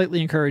 and that's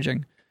slightly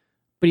encouraging,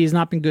 but he's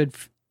not been good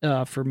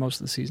for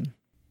most of the season.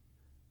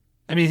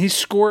 I mean, he's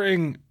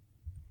scoring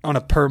on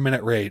a per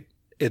minute rate.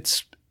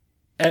 It's,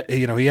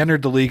 he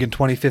entered the league in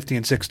 2015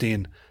 and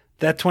 16.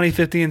 That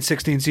 2015 and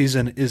 16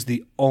 season is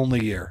the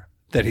only year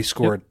that he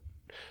scored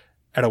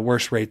at a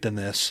worse rate than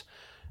this.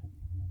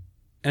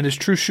 And his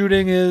true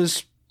shooting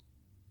is,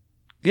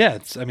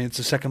 it's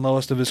the second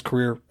lowest of his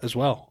career as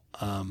well.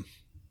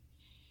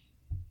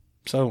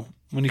 So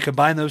when you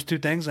combine those two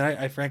things,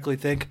 I frankly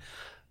think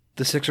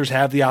the Sixers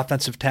have the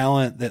offensive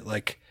talent that,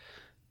 like,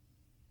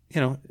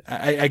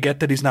 I get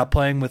that he's not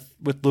playing with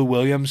Lou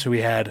Williams, who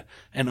he had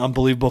an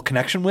unbelievable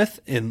connection with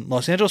in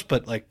Los Angeles,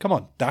 but, like, come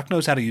on, Doc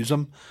knows how to use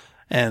them.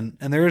 And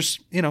there's,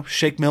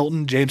 Shake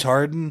Milton, James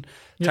Harden,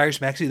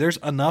 Tyrese Maxey. There's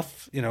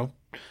enough,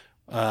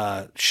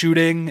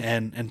 shooting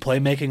and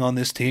playmaking on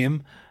this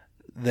team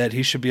that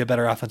he should be a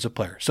better offensive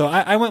player. So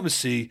I went with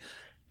C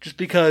just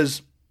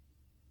because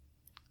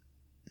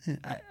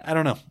I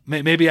don't know.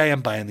 Maybe I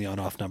am buying the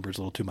on-off numbers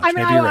a little too much. I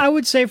mean, I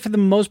would say for the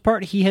most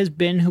part, he has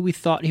been who we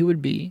thought he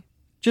would be,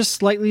 just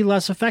slightly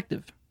less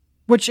effective.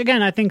 Which,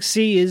 again, I think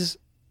C is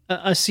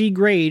a C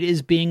grade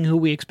is being who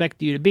we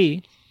expect you to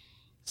be.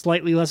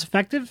 Slightly less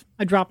effective,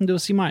 I drop him to a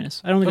C-. I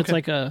don't think it's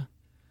like a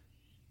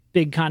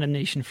big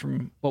condemnation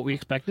from what we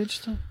expected.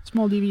 Just a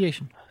small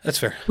deviation. That's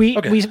fair. We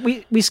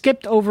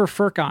skipped over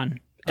Furkan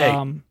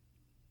Hey.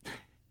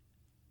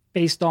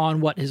 based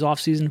on what his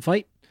offseason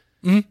fight.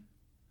 Mm-hmm.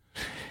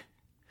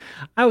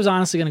 I was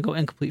honestly going to go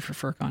incomplete for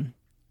Furkan.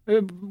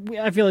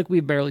 I feel like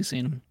we've barely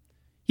seen him.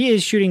 He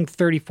is shooting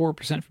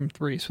 34% from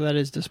three, so that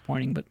is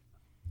disappointing. But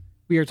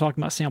we are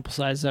talking about sample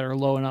sizes that are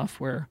low enough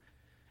where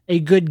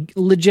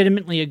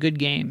legitimately a good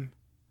game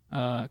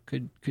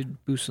could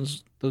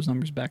boost those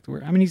numbers back to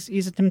where. I mean,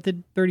 he's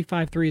attempted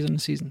 35 threes in the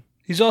season.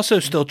 He's also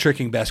still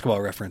tricking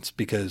Basketball Reference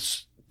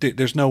because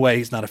there's no way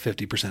he's not a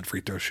 50%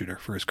 free throw shooter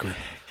for his career.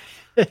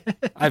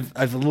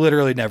 I've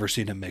literally never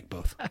seen him make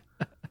both.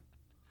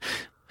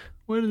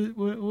 What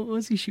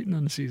was he shooting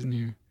on the season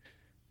here?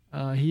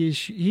 He is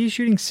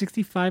shooting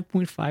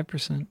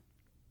 65.5%.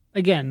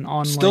 Again,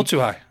 on still too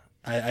high.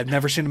 I've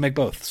never seen him make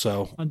both.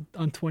 So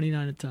on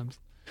 29 attempts.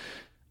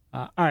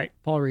 All right,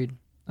 Paul Reed.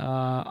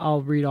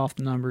 I'll read off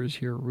the numbers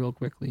here real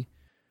quickly.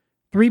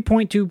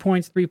 3.2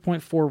 points,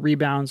 3.4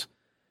 rebounds,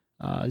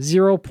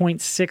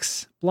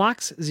 0.6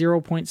 blocks,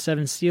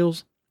 0.7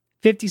 steals,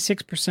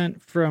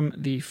 56% from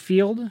the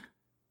field.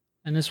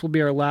 And this will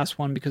be our last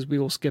one because we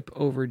will skip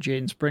over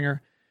Jaden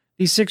Springer.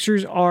 The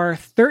Sixers are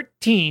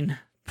 13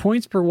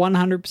 points per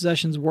 100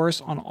 possessions worse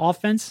on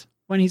offense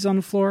when he's on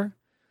the floor.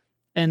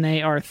 And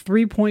they are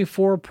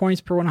 3.4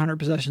 points per 100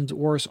 possessions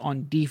worse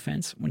on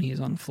defense when he is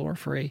on the floor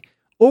for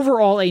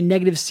overall a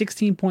negative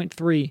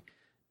 16.3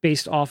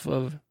 based off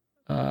of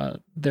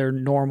their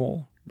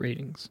normal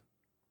ratings,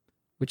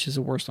 which is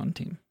the worst on the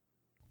team.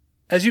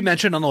 As you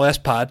mentioned on the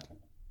last pod,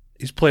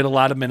 he's played a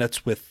lot of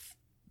minutes with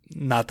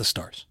not the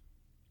stars.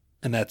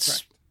 And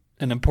that's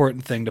an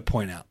important thing to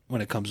point out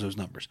when it comes to those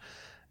numbers.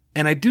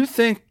 And I do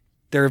think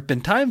there have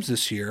been times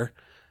this year,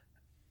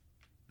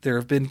 there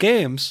have been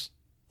games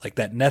like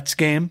that Nets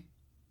game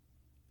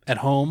at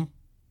home,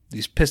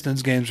 these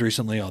Pistons games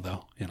recently,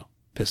 although,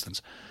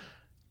 Pistons.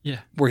 Yeah.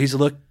 Where he's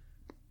looked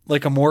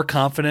like a more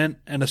confident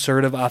and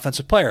assertive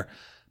offensive player.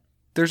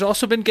 There's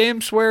also been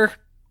games where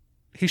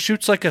he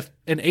shoots like an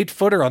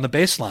 8-footer on the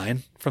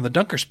baseline from the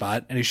dunker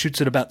spot, and he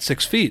shoots it about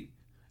 6 feet.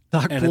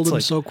 Doc pulled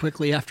him so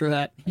quickly after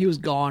that. He was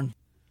gone.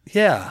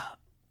 Yeah.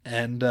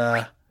 And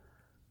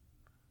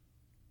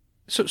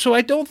so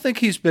I don't think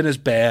he's been as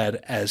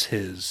bad as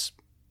his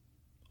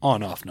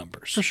on-off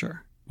numbers. For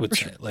sure. Would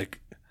say.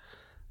 Like,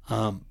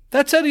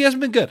 that said, he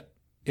hasn't been good.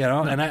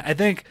 No. And I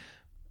think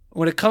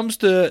when it comes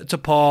to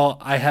Paul,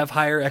 I have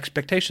higher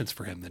expectations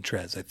for him than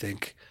Trez. I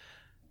think,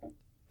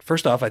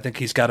 first off, I think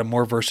he's got a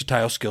more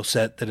versatile skill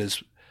set that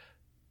has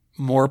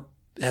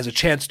a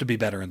chance to be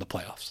better in the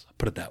playoffs. I'll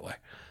put it that way.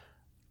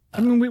 I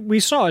mean, we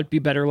saw it be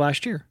better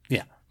last year.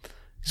 Yeah.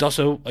 He's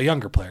also a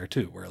younger player,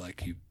 too, where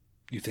like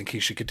you think he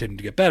should continue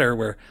to get better,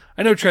 where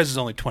I know Trez is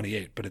only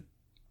 28, but it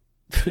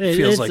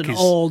feels like he's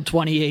old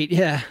 28,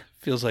 yeah.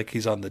 Feels like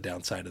he's on the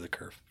downside of the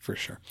curve, for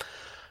sure.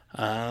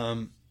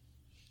 I'm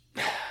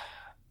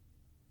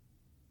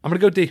going to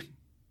go D.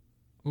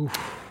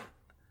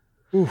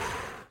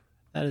 Oof.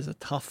 That is a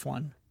tough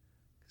one.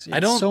 I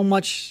don't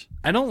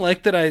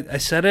like that I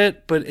said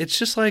it, but it's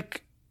just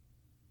like,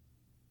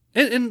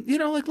 and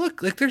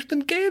look, like there's been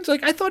games,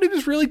 like I thought he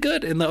was really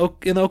good in the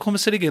Oklahoma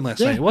City game last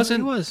night. It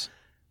wasn't. It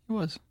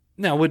was.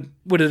 Now, would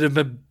it have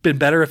been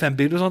better if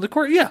Embiid was on the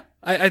court? Yeah,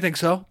 I think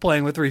so.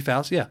 Playing with 3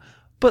 fouls, yeah.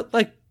 But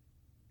like,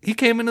 he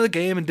came into the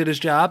game and did his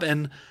job,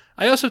 and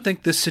I also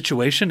think this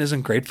situation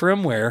isn't great for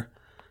him where,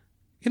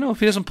 if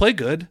he doesn't play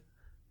good,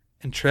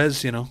 and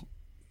Trez,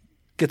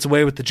 gets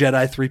away with the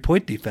Jedi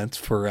 3-point defense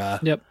for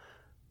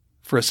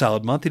a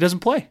solid month, he doesn't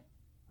play.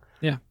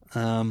 Yeah.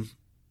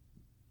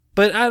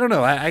 But I don't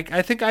know.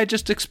 I think I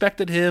just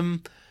expected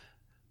him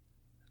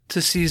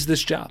to seize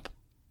this job,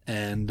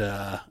 and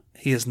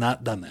he has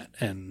not done that,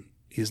 and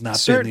he's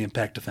not been the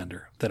impact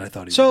defender that I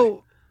thought he would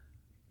be.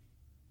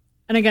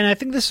 And again, I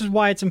think this is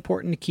why it's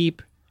important to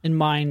keep in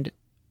mind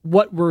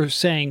what we're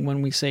saying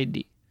when we say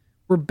D.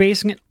 We're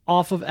basing it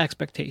off of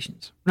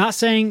expectations. We're not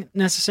saying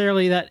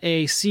necessarily that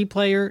a C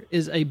player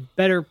is a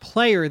better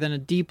player than a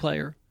D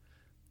player.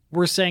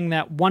 We're saying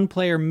that one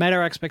player met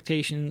our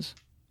expectations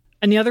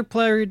and the other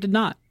player did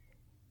not.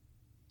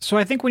 So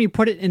I think when you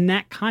put it in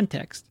that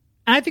context,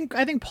 and I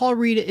think Paul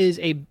Reed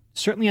is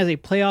certainly as a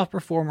playoff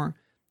performer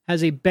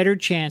has a better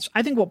chance.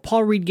 I think what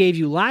Paul Reed gave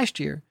you last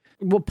year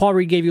in the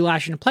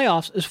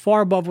playoffs is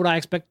far above what I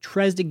expect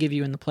Trez to give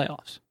you in the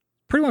playoffs.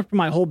 Pretty much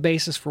my whole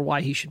basis for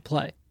why he should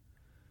play.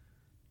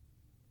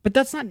 But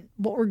that's not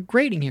what we're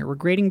grading here. We're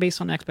grading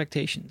based on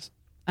expectations.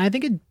 And I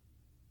think a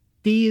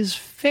D is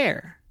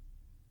fair.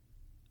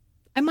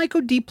 I might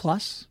go D+.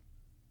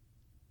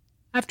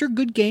 After a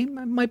good game,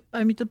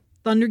 the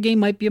Thunder game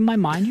might be in my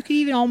mind. You could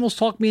even almost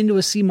talk me into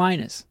a C-.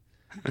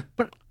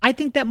 But I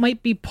think that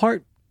might be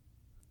part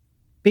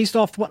based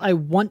off what I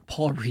want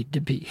Paul Reed to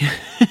be.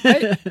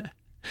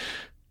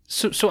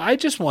 So I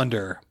just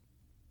wonder,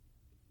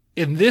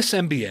 in this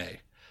NBA,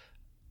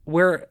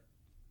 where,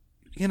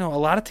 a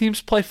lot of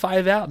teams play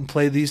 5 out and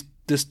play this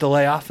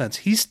delay offense,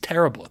 he's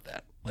terrible at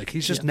that. Like,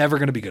 he's just never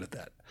going to be good at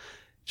that.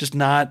 Just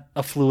not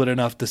a fluid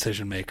enough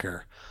decision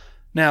maker.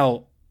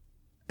 Now,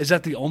 is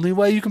that the only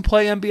way you can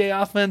play NBA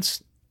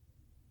offense?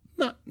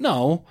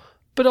 No.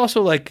 But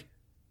also, like,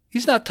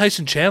 he's not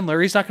Tyson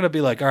Chandler. He's not going to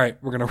be like, all right,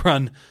 we're going to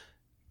run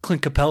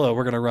Clint Capella.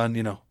 We're going to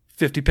run,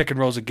 50 pick and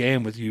rolls a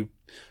game with you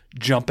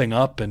jumping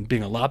up and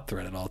being a lob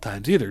threat at all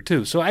times either,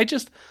 too. So I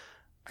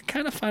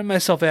kind of find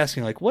myself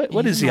asking, like,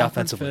 what is the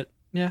offensive fit?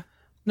 Yeah.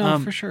 No,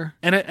 for sure.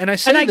 And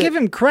I give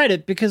him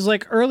credit because,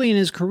 like, early in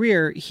his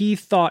career, he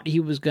thought he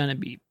was going to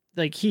be,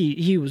 like,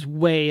 he was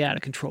way out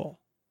of control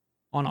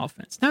on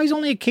offense. Now he's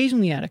only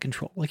occasionally out of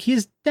control. Like, he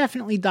has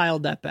definitely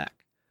dialed that back.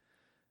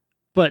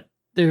 But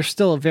there's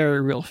still a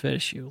very real fit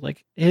issue.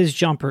 Like, his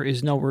jumper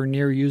is nowhere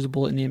near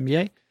usable in the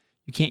NBA.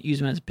 You can't use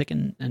him as a pick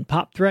and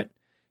pop threat.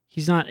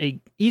 He's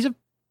a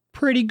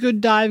pretty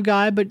good dive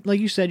guy, but like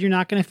you said, you're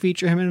not going to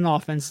feature him in an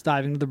offense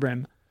diving to the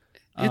rim.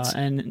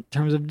 And in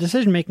terms of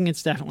decision making,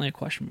 it's definitely a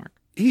question mark.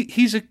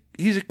 He's a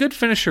good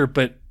finisher,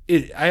 but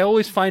I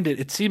always find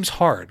it seems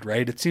hard,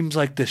 right? It seems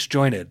like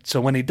disjointed.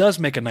 So when he does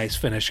make a nice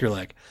finish, you're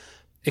like,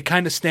 it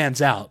kind of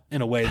stands out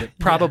in a way that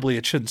probably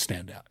it shouldn't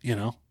stand out,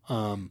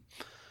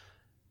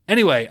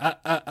 Anyway,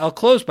 I'll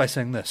close by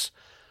saying this.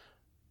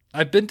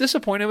 I've been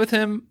disappointed with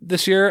him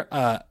this year.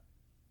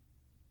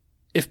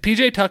 If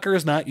PJ Tucker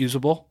is not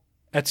usable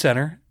at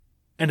center,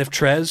 and if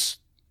Trez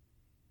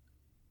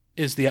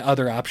is the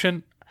other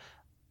option,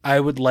 I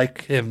would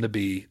like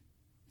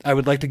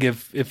to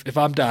give, if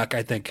I'm Doc,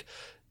 I think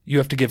you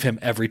have to give him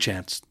every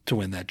chance to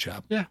win that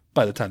job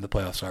by the time the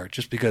playoffs are,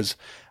 just because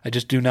I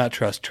just do not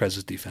trust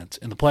Trez's defense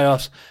in the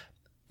playoffs,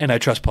 and I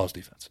trust Paul's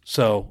defense.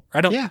 So I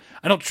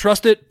don't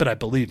trust it, but I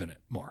believe in it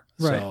more.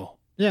 Right. So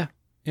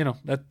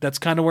that's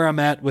kind of where I'm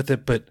at with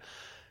it, but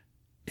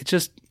it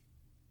just,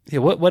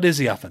 what is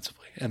he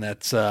offensively? And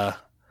that's,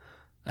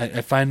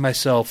 I find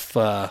myself,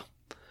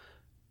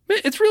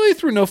 it's really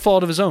through no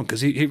fault of his own,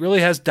 because he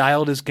really has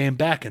dialed his game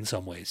back in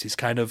some ways. He's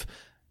kind of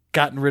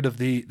gotten rid of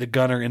the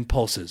gunner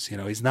impulses.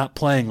 He's not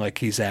playing like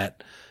he's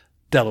at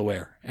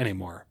Delaware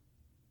anymore.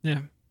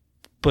 Yeah.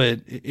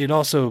 But it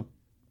also,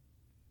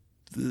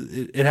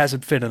 it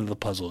hasn't fit into the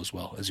puzzle as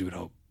well as you would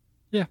hope.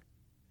 Yeah.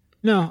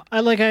 No,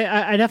 I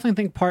definitely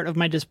think part of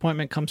my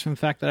disappointment comes from the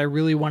fact that I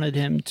really wanted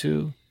him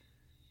to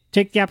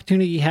take the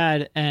opportunity he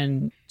had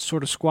and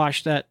sort of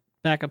squash that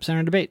backup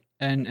center debate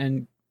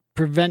and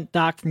prevent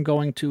Doc from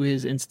going to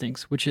his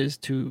instincts, which is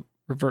to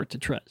revert to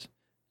Trez.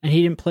 And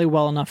he didn't play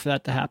well enough for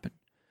that to happen.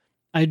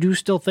 I do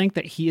still think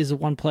that he is the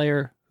one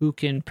player who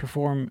can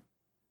perform,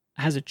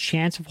 has a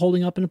chance of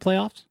holding up in the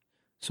playoffs.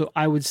 So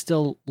I would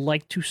still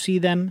like to see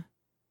them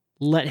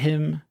let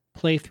him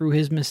play through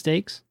his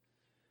mistakes.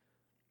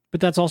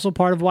 But that's also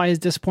part of why his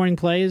disappointing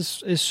play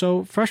is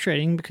so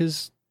frustrating,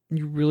 because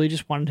you really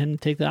just wanted him to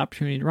take that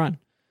opportunity to run.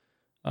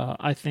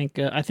 I think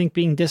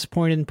being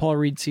disappointed in Paul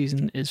Reed's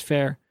season is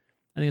fair.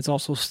 I think it's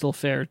also still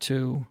fair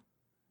to,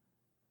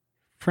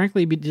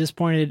 frankly, be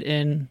disappointed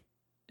in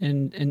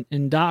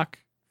Doc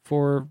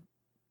for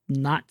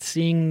not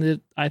seeing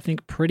the, I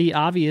think, pretty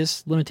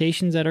obvious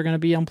limitations that are going to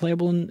be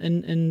unplayable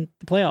in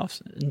the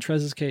playoffs. In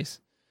Trez's case,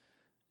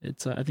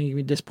 it's I think you can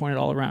be disappointed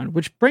all around.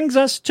 Which brings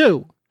us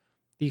to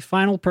the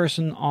final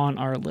person on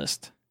our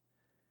list,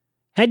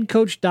 head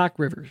coach Doc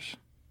Rivers.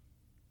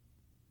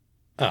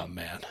 Oh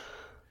man.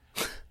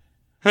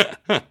 You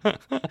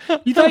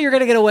thought you were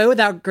going to get away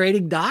without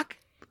grading Doc?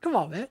 Come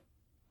on, man.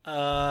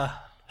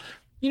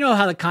 You know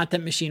how the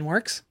content machine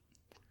works.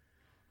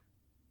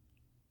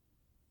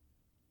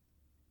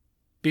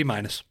 B-.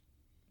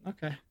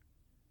 Okay.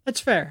 That's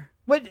fair.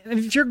 What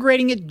if you're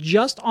grading it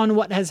just on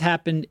what has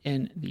happened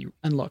and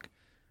look,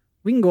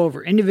 we can go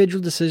over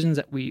individual decisions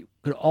that we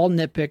could all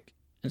nitpick,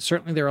 and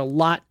certainly there are a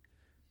lot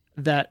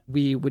that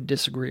we would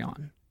disagree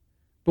on.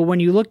 But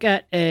when you look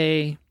at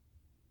a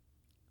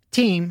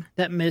team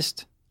that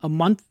missed a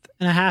month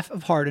and a half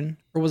of Harden,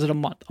 or was it a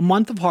month? A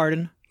month of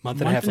Harden,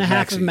 month and a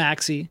half of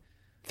Maxey.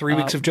 3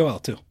 weeks of Joel,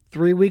 too.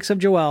 3 weeks of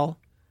Joel,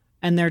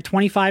 and they're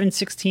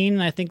 25-16,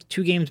 and I think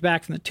 2 games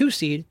back from the 2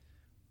 seed.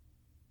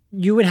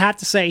 You would have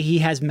to say he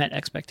has met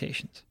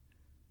expectations.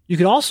 You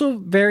could also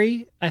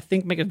make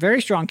a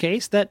very strong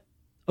case that,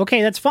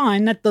 okay, that's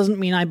fine. That doesn't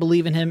mean I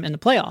believe in him in the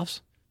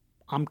playoffs.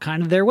 I'm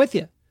kind of there with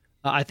you.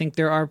 I think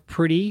there are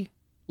pretty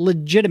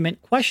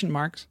legitimate question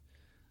marks.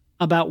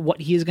 about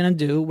what he is going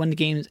to do when the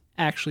games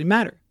actually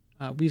matter.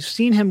 We've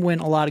seen him win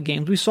a lot of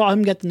games. We saw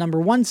him get the number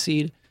 1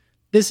 seed.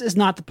 This is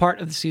not the part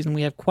of the season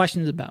we have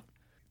questions about.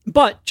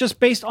 But just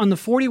based on the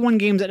 41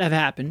 games that have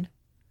happened,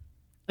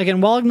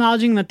 again, while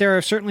acknowledging that there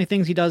are certainly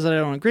things he does that I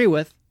don't agree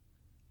with,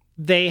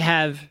 they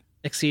have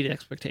exceeded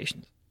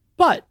expectations.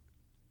 But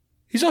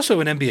he's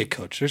also an NBA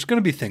coach. There's going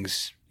to be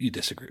things you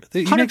disagree with.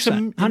 He 100%, makes a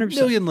 100%.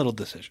 million little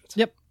decisions.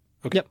 Yep.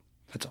 Okay. Yep.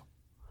 That's all.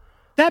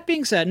 That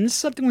being said, and this is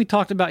something we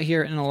talked about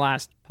here in the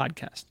last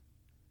podcast,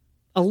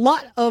 a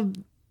lot of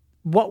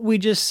what we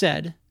just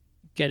said,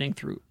 getting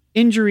through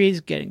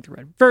injuries, getting through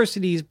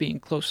adversities, being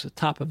close to the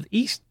top of the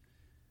East,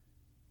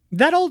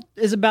 that all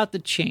is about to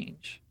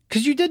change.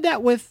 Because you did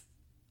that with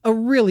a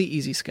really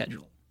easy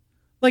schedule.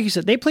 Like you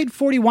said, they played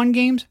 41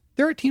 games.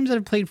 There are teams that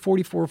have played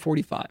 44 or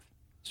 45.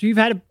 So you've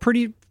had a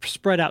pretty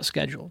spread out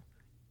schedule.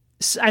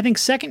 I think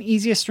second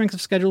easiest strength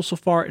of schedule so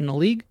far in the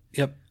league.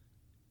 Yep.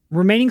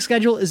 Remaining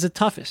schedule is the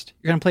toughest.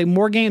 You're going to play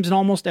more games than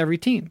almost every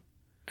team.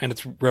 And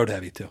it's road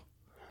heavy too.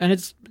 And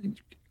it's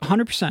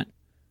 100%.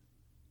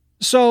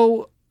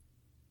 So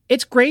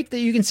it's great that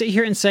you can sit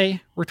here and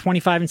say we're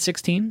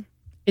 25-16.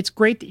 It's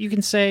great that you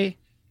can say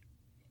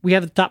we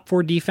have the top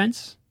 4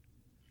 defense.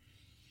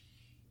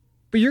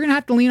 But you're going to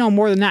have to lean on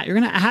more than that. You're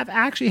going to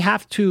actually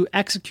have to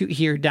execute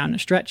here down the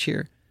stretch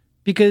here,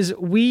 because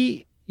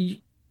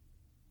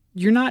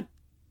you're not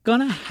going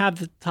to have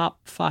the top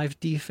 5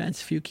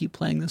 defense if you keep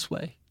playing this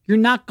way. You're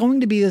not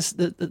going to be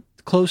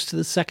close to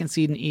the second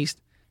seed in the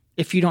East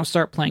if you don't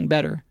start playing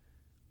better.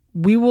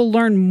 We will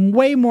learn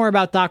way more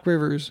about Doc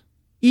Rivers,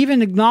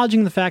 even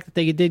acknowledging the fact that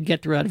they did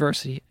get through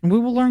adversity. And we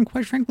will learn,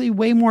 quite frankly,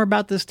 way more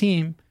about this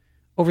team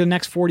over the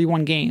next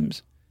 41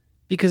 games,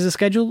 because the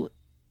schedule,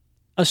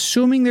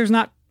 assuming there's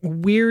not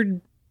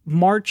weird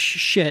March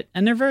shit,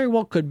 and there very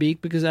well could be,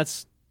 because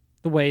that's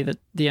the way that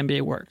the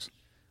NBA works.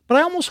 But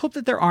I almost hope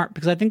that there aren't,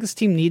 because I think this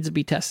team needs to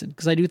be tested,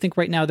 because I do think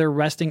right now they're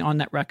resting on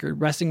that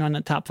record, resting on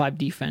the top 5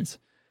 defense.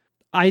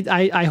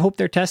 I hope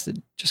they're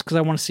tested, just because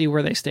I want to see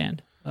where they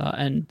stand.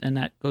 And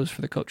that goes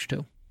for the coach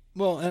too.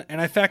 Well, and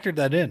I factored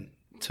that in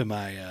to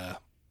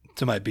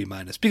my B-,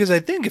 because I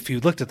think if you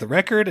looked at the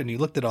record and you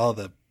looked at all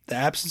the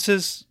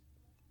absences,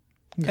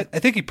 yeah. I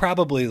think he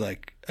probably,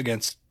 like,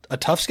 against a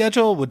tough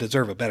schedule, would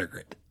deserve a better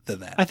grade than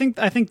that. I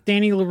think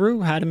Danny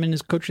LaRue had him in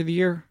his Coach of the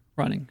Year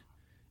running,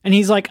 and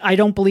he's like, I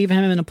don't believe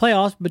him in the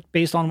playoffs, but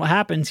based on what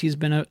happens, he's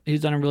done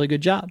a really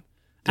good job.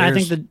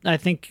 I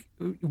think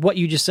what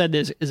you just said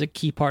is a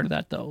key part of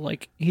that, though.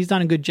 Like, he's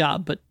done a good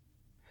job, but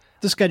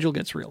the schedule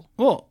gets real.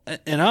 Well,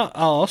 and I'll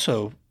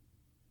also,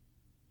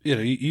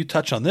 you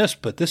touch on this,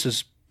 but this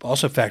is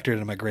also factored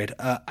into my grade.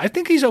 I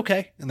think he's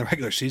okay in the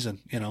regular season.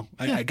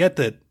 I get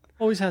that.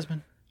 Always has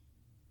been.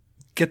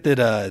 Get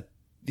that.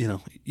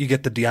 You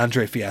get the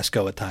DeAndre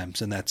fiasco at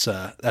times, and that's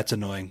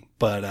annoying.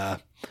 But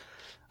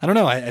I don't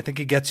know. I think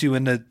it gets you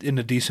in a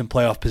decent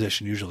playoff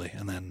position usually,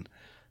 and then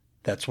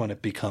that's when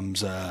it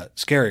becomes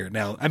scarier.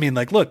 Now, I mean,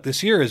 like, look,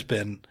 this year has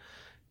been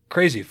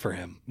crazy for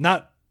him.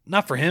 Not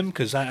for him,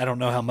 because I don't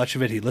know how much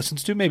of it he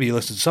listens to. Maybe he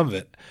listens to some of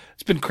it.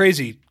 It's been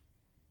crazy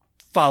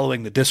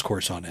following the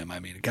discourse on him. I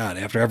mean, God,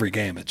 after every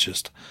game, it's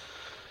just...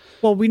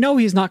 Well, we know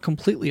he's not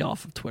completely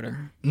off of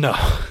Twitter. No.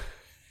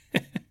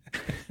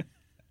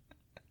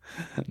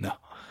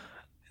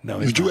 No.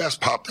 Did you ask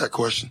Pop that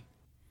question?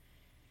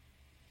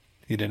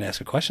 You didn't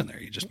ask a question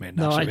there. You just made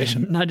an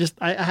observation. No, I didn't.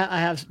 I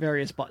have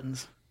various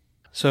buttons.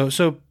 So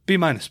B-,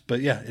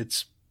 but yeah,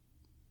 it's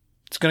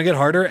going to get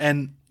harder.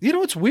 And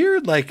it's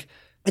weird. Like,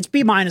 it's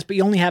B-, but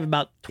you only have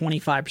about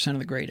 25% of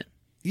the grade in.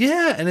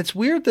 Yeah, and it's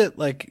weird that,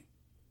 like,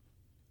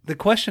 the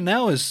question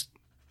now is,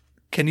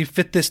 can you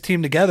fit this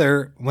team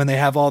together when they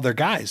have all their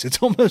guys?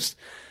 It's almost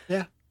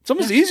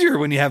easier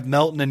when you have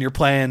Melton and you're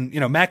playing,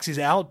 Maxi's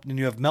out and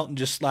you have Melton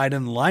just slide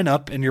in the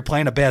lineup and you're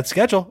playing a bad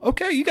schedule.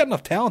 Okay, you got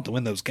enough talent to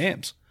win those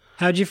games.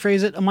 How'd you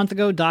phrase it a month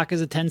ago? Doc is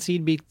a 10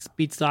 seed,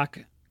 beats Doc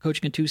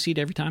coaching a 2 seed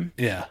every time?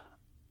 Yeah.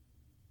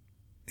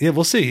 Yeah,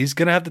 we'll see. He's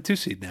going to have the 2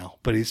 seed now,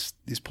 but he's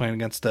playing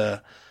against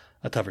a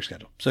tougher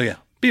schedule. So yeah,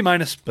 B-,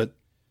 but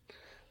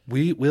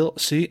we will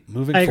see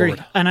moving forward. I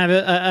agree. And I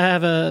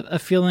have a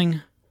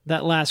feeling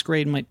that last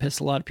grade might piss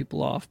a lot of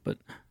people off, but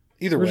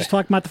either way, we're just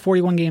talking about the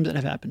 41 games that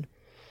have happened.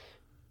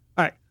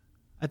 All right.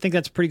 I think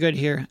that's pretty good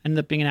here. Ended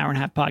up being an 1.5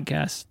 hour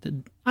podcast.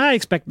 I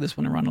expected this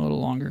one to run a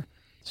little longer.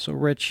 So,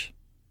 Rich,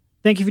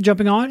 thank you for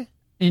jumping on.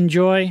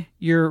 Enjoy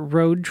your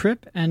road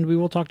trip, and we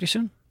will talk to you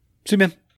soon. See you, man.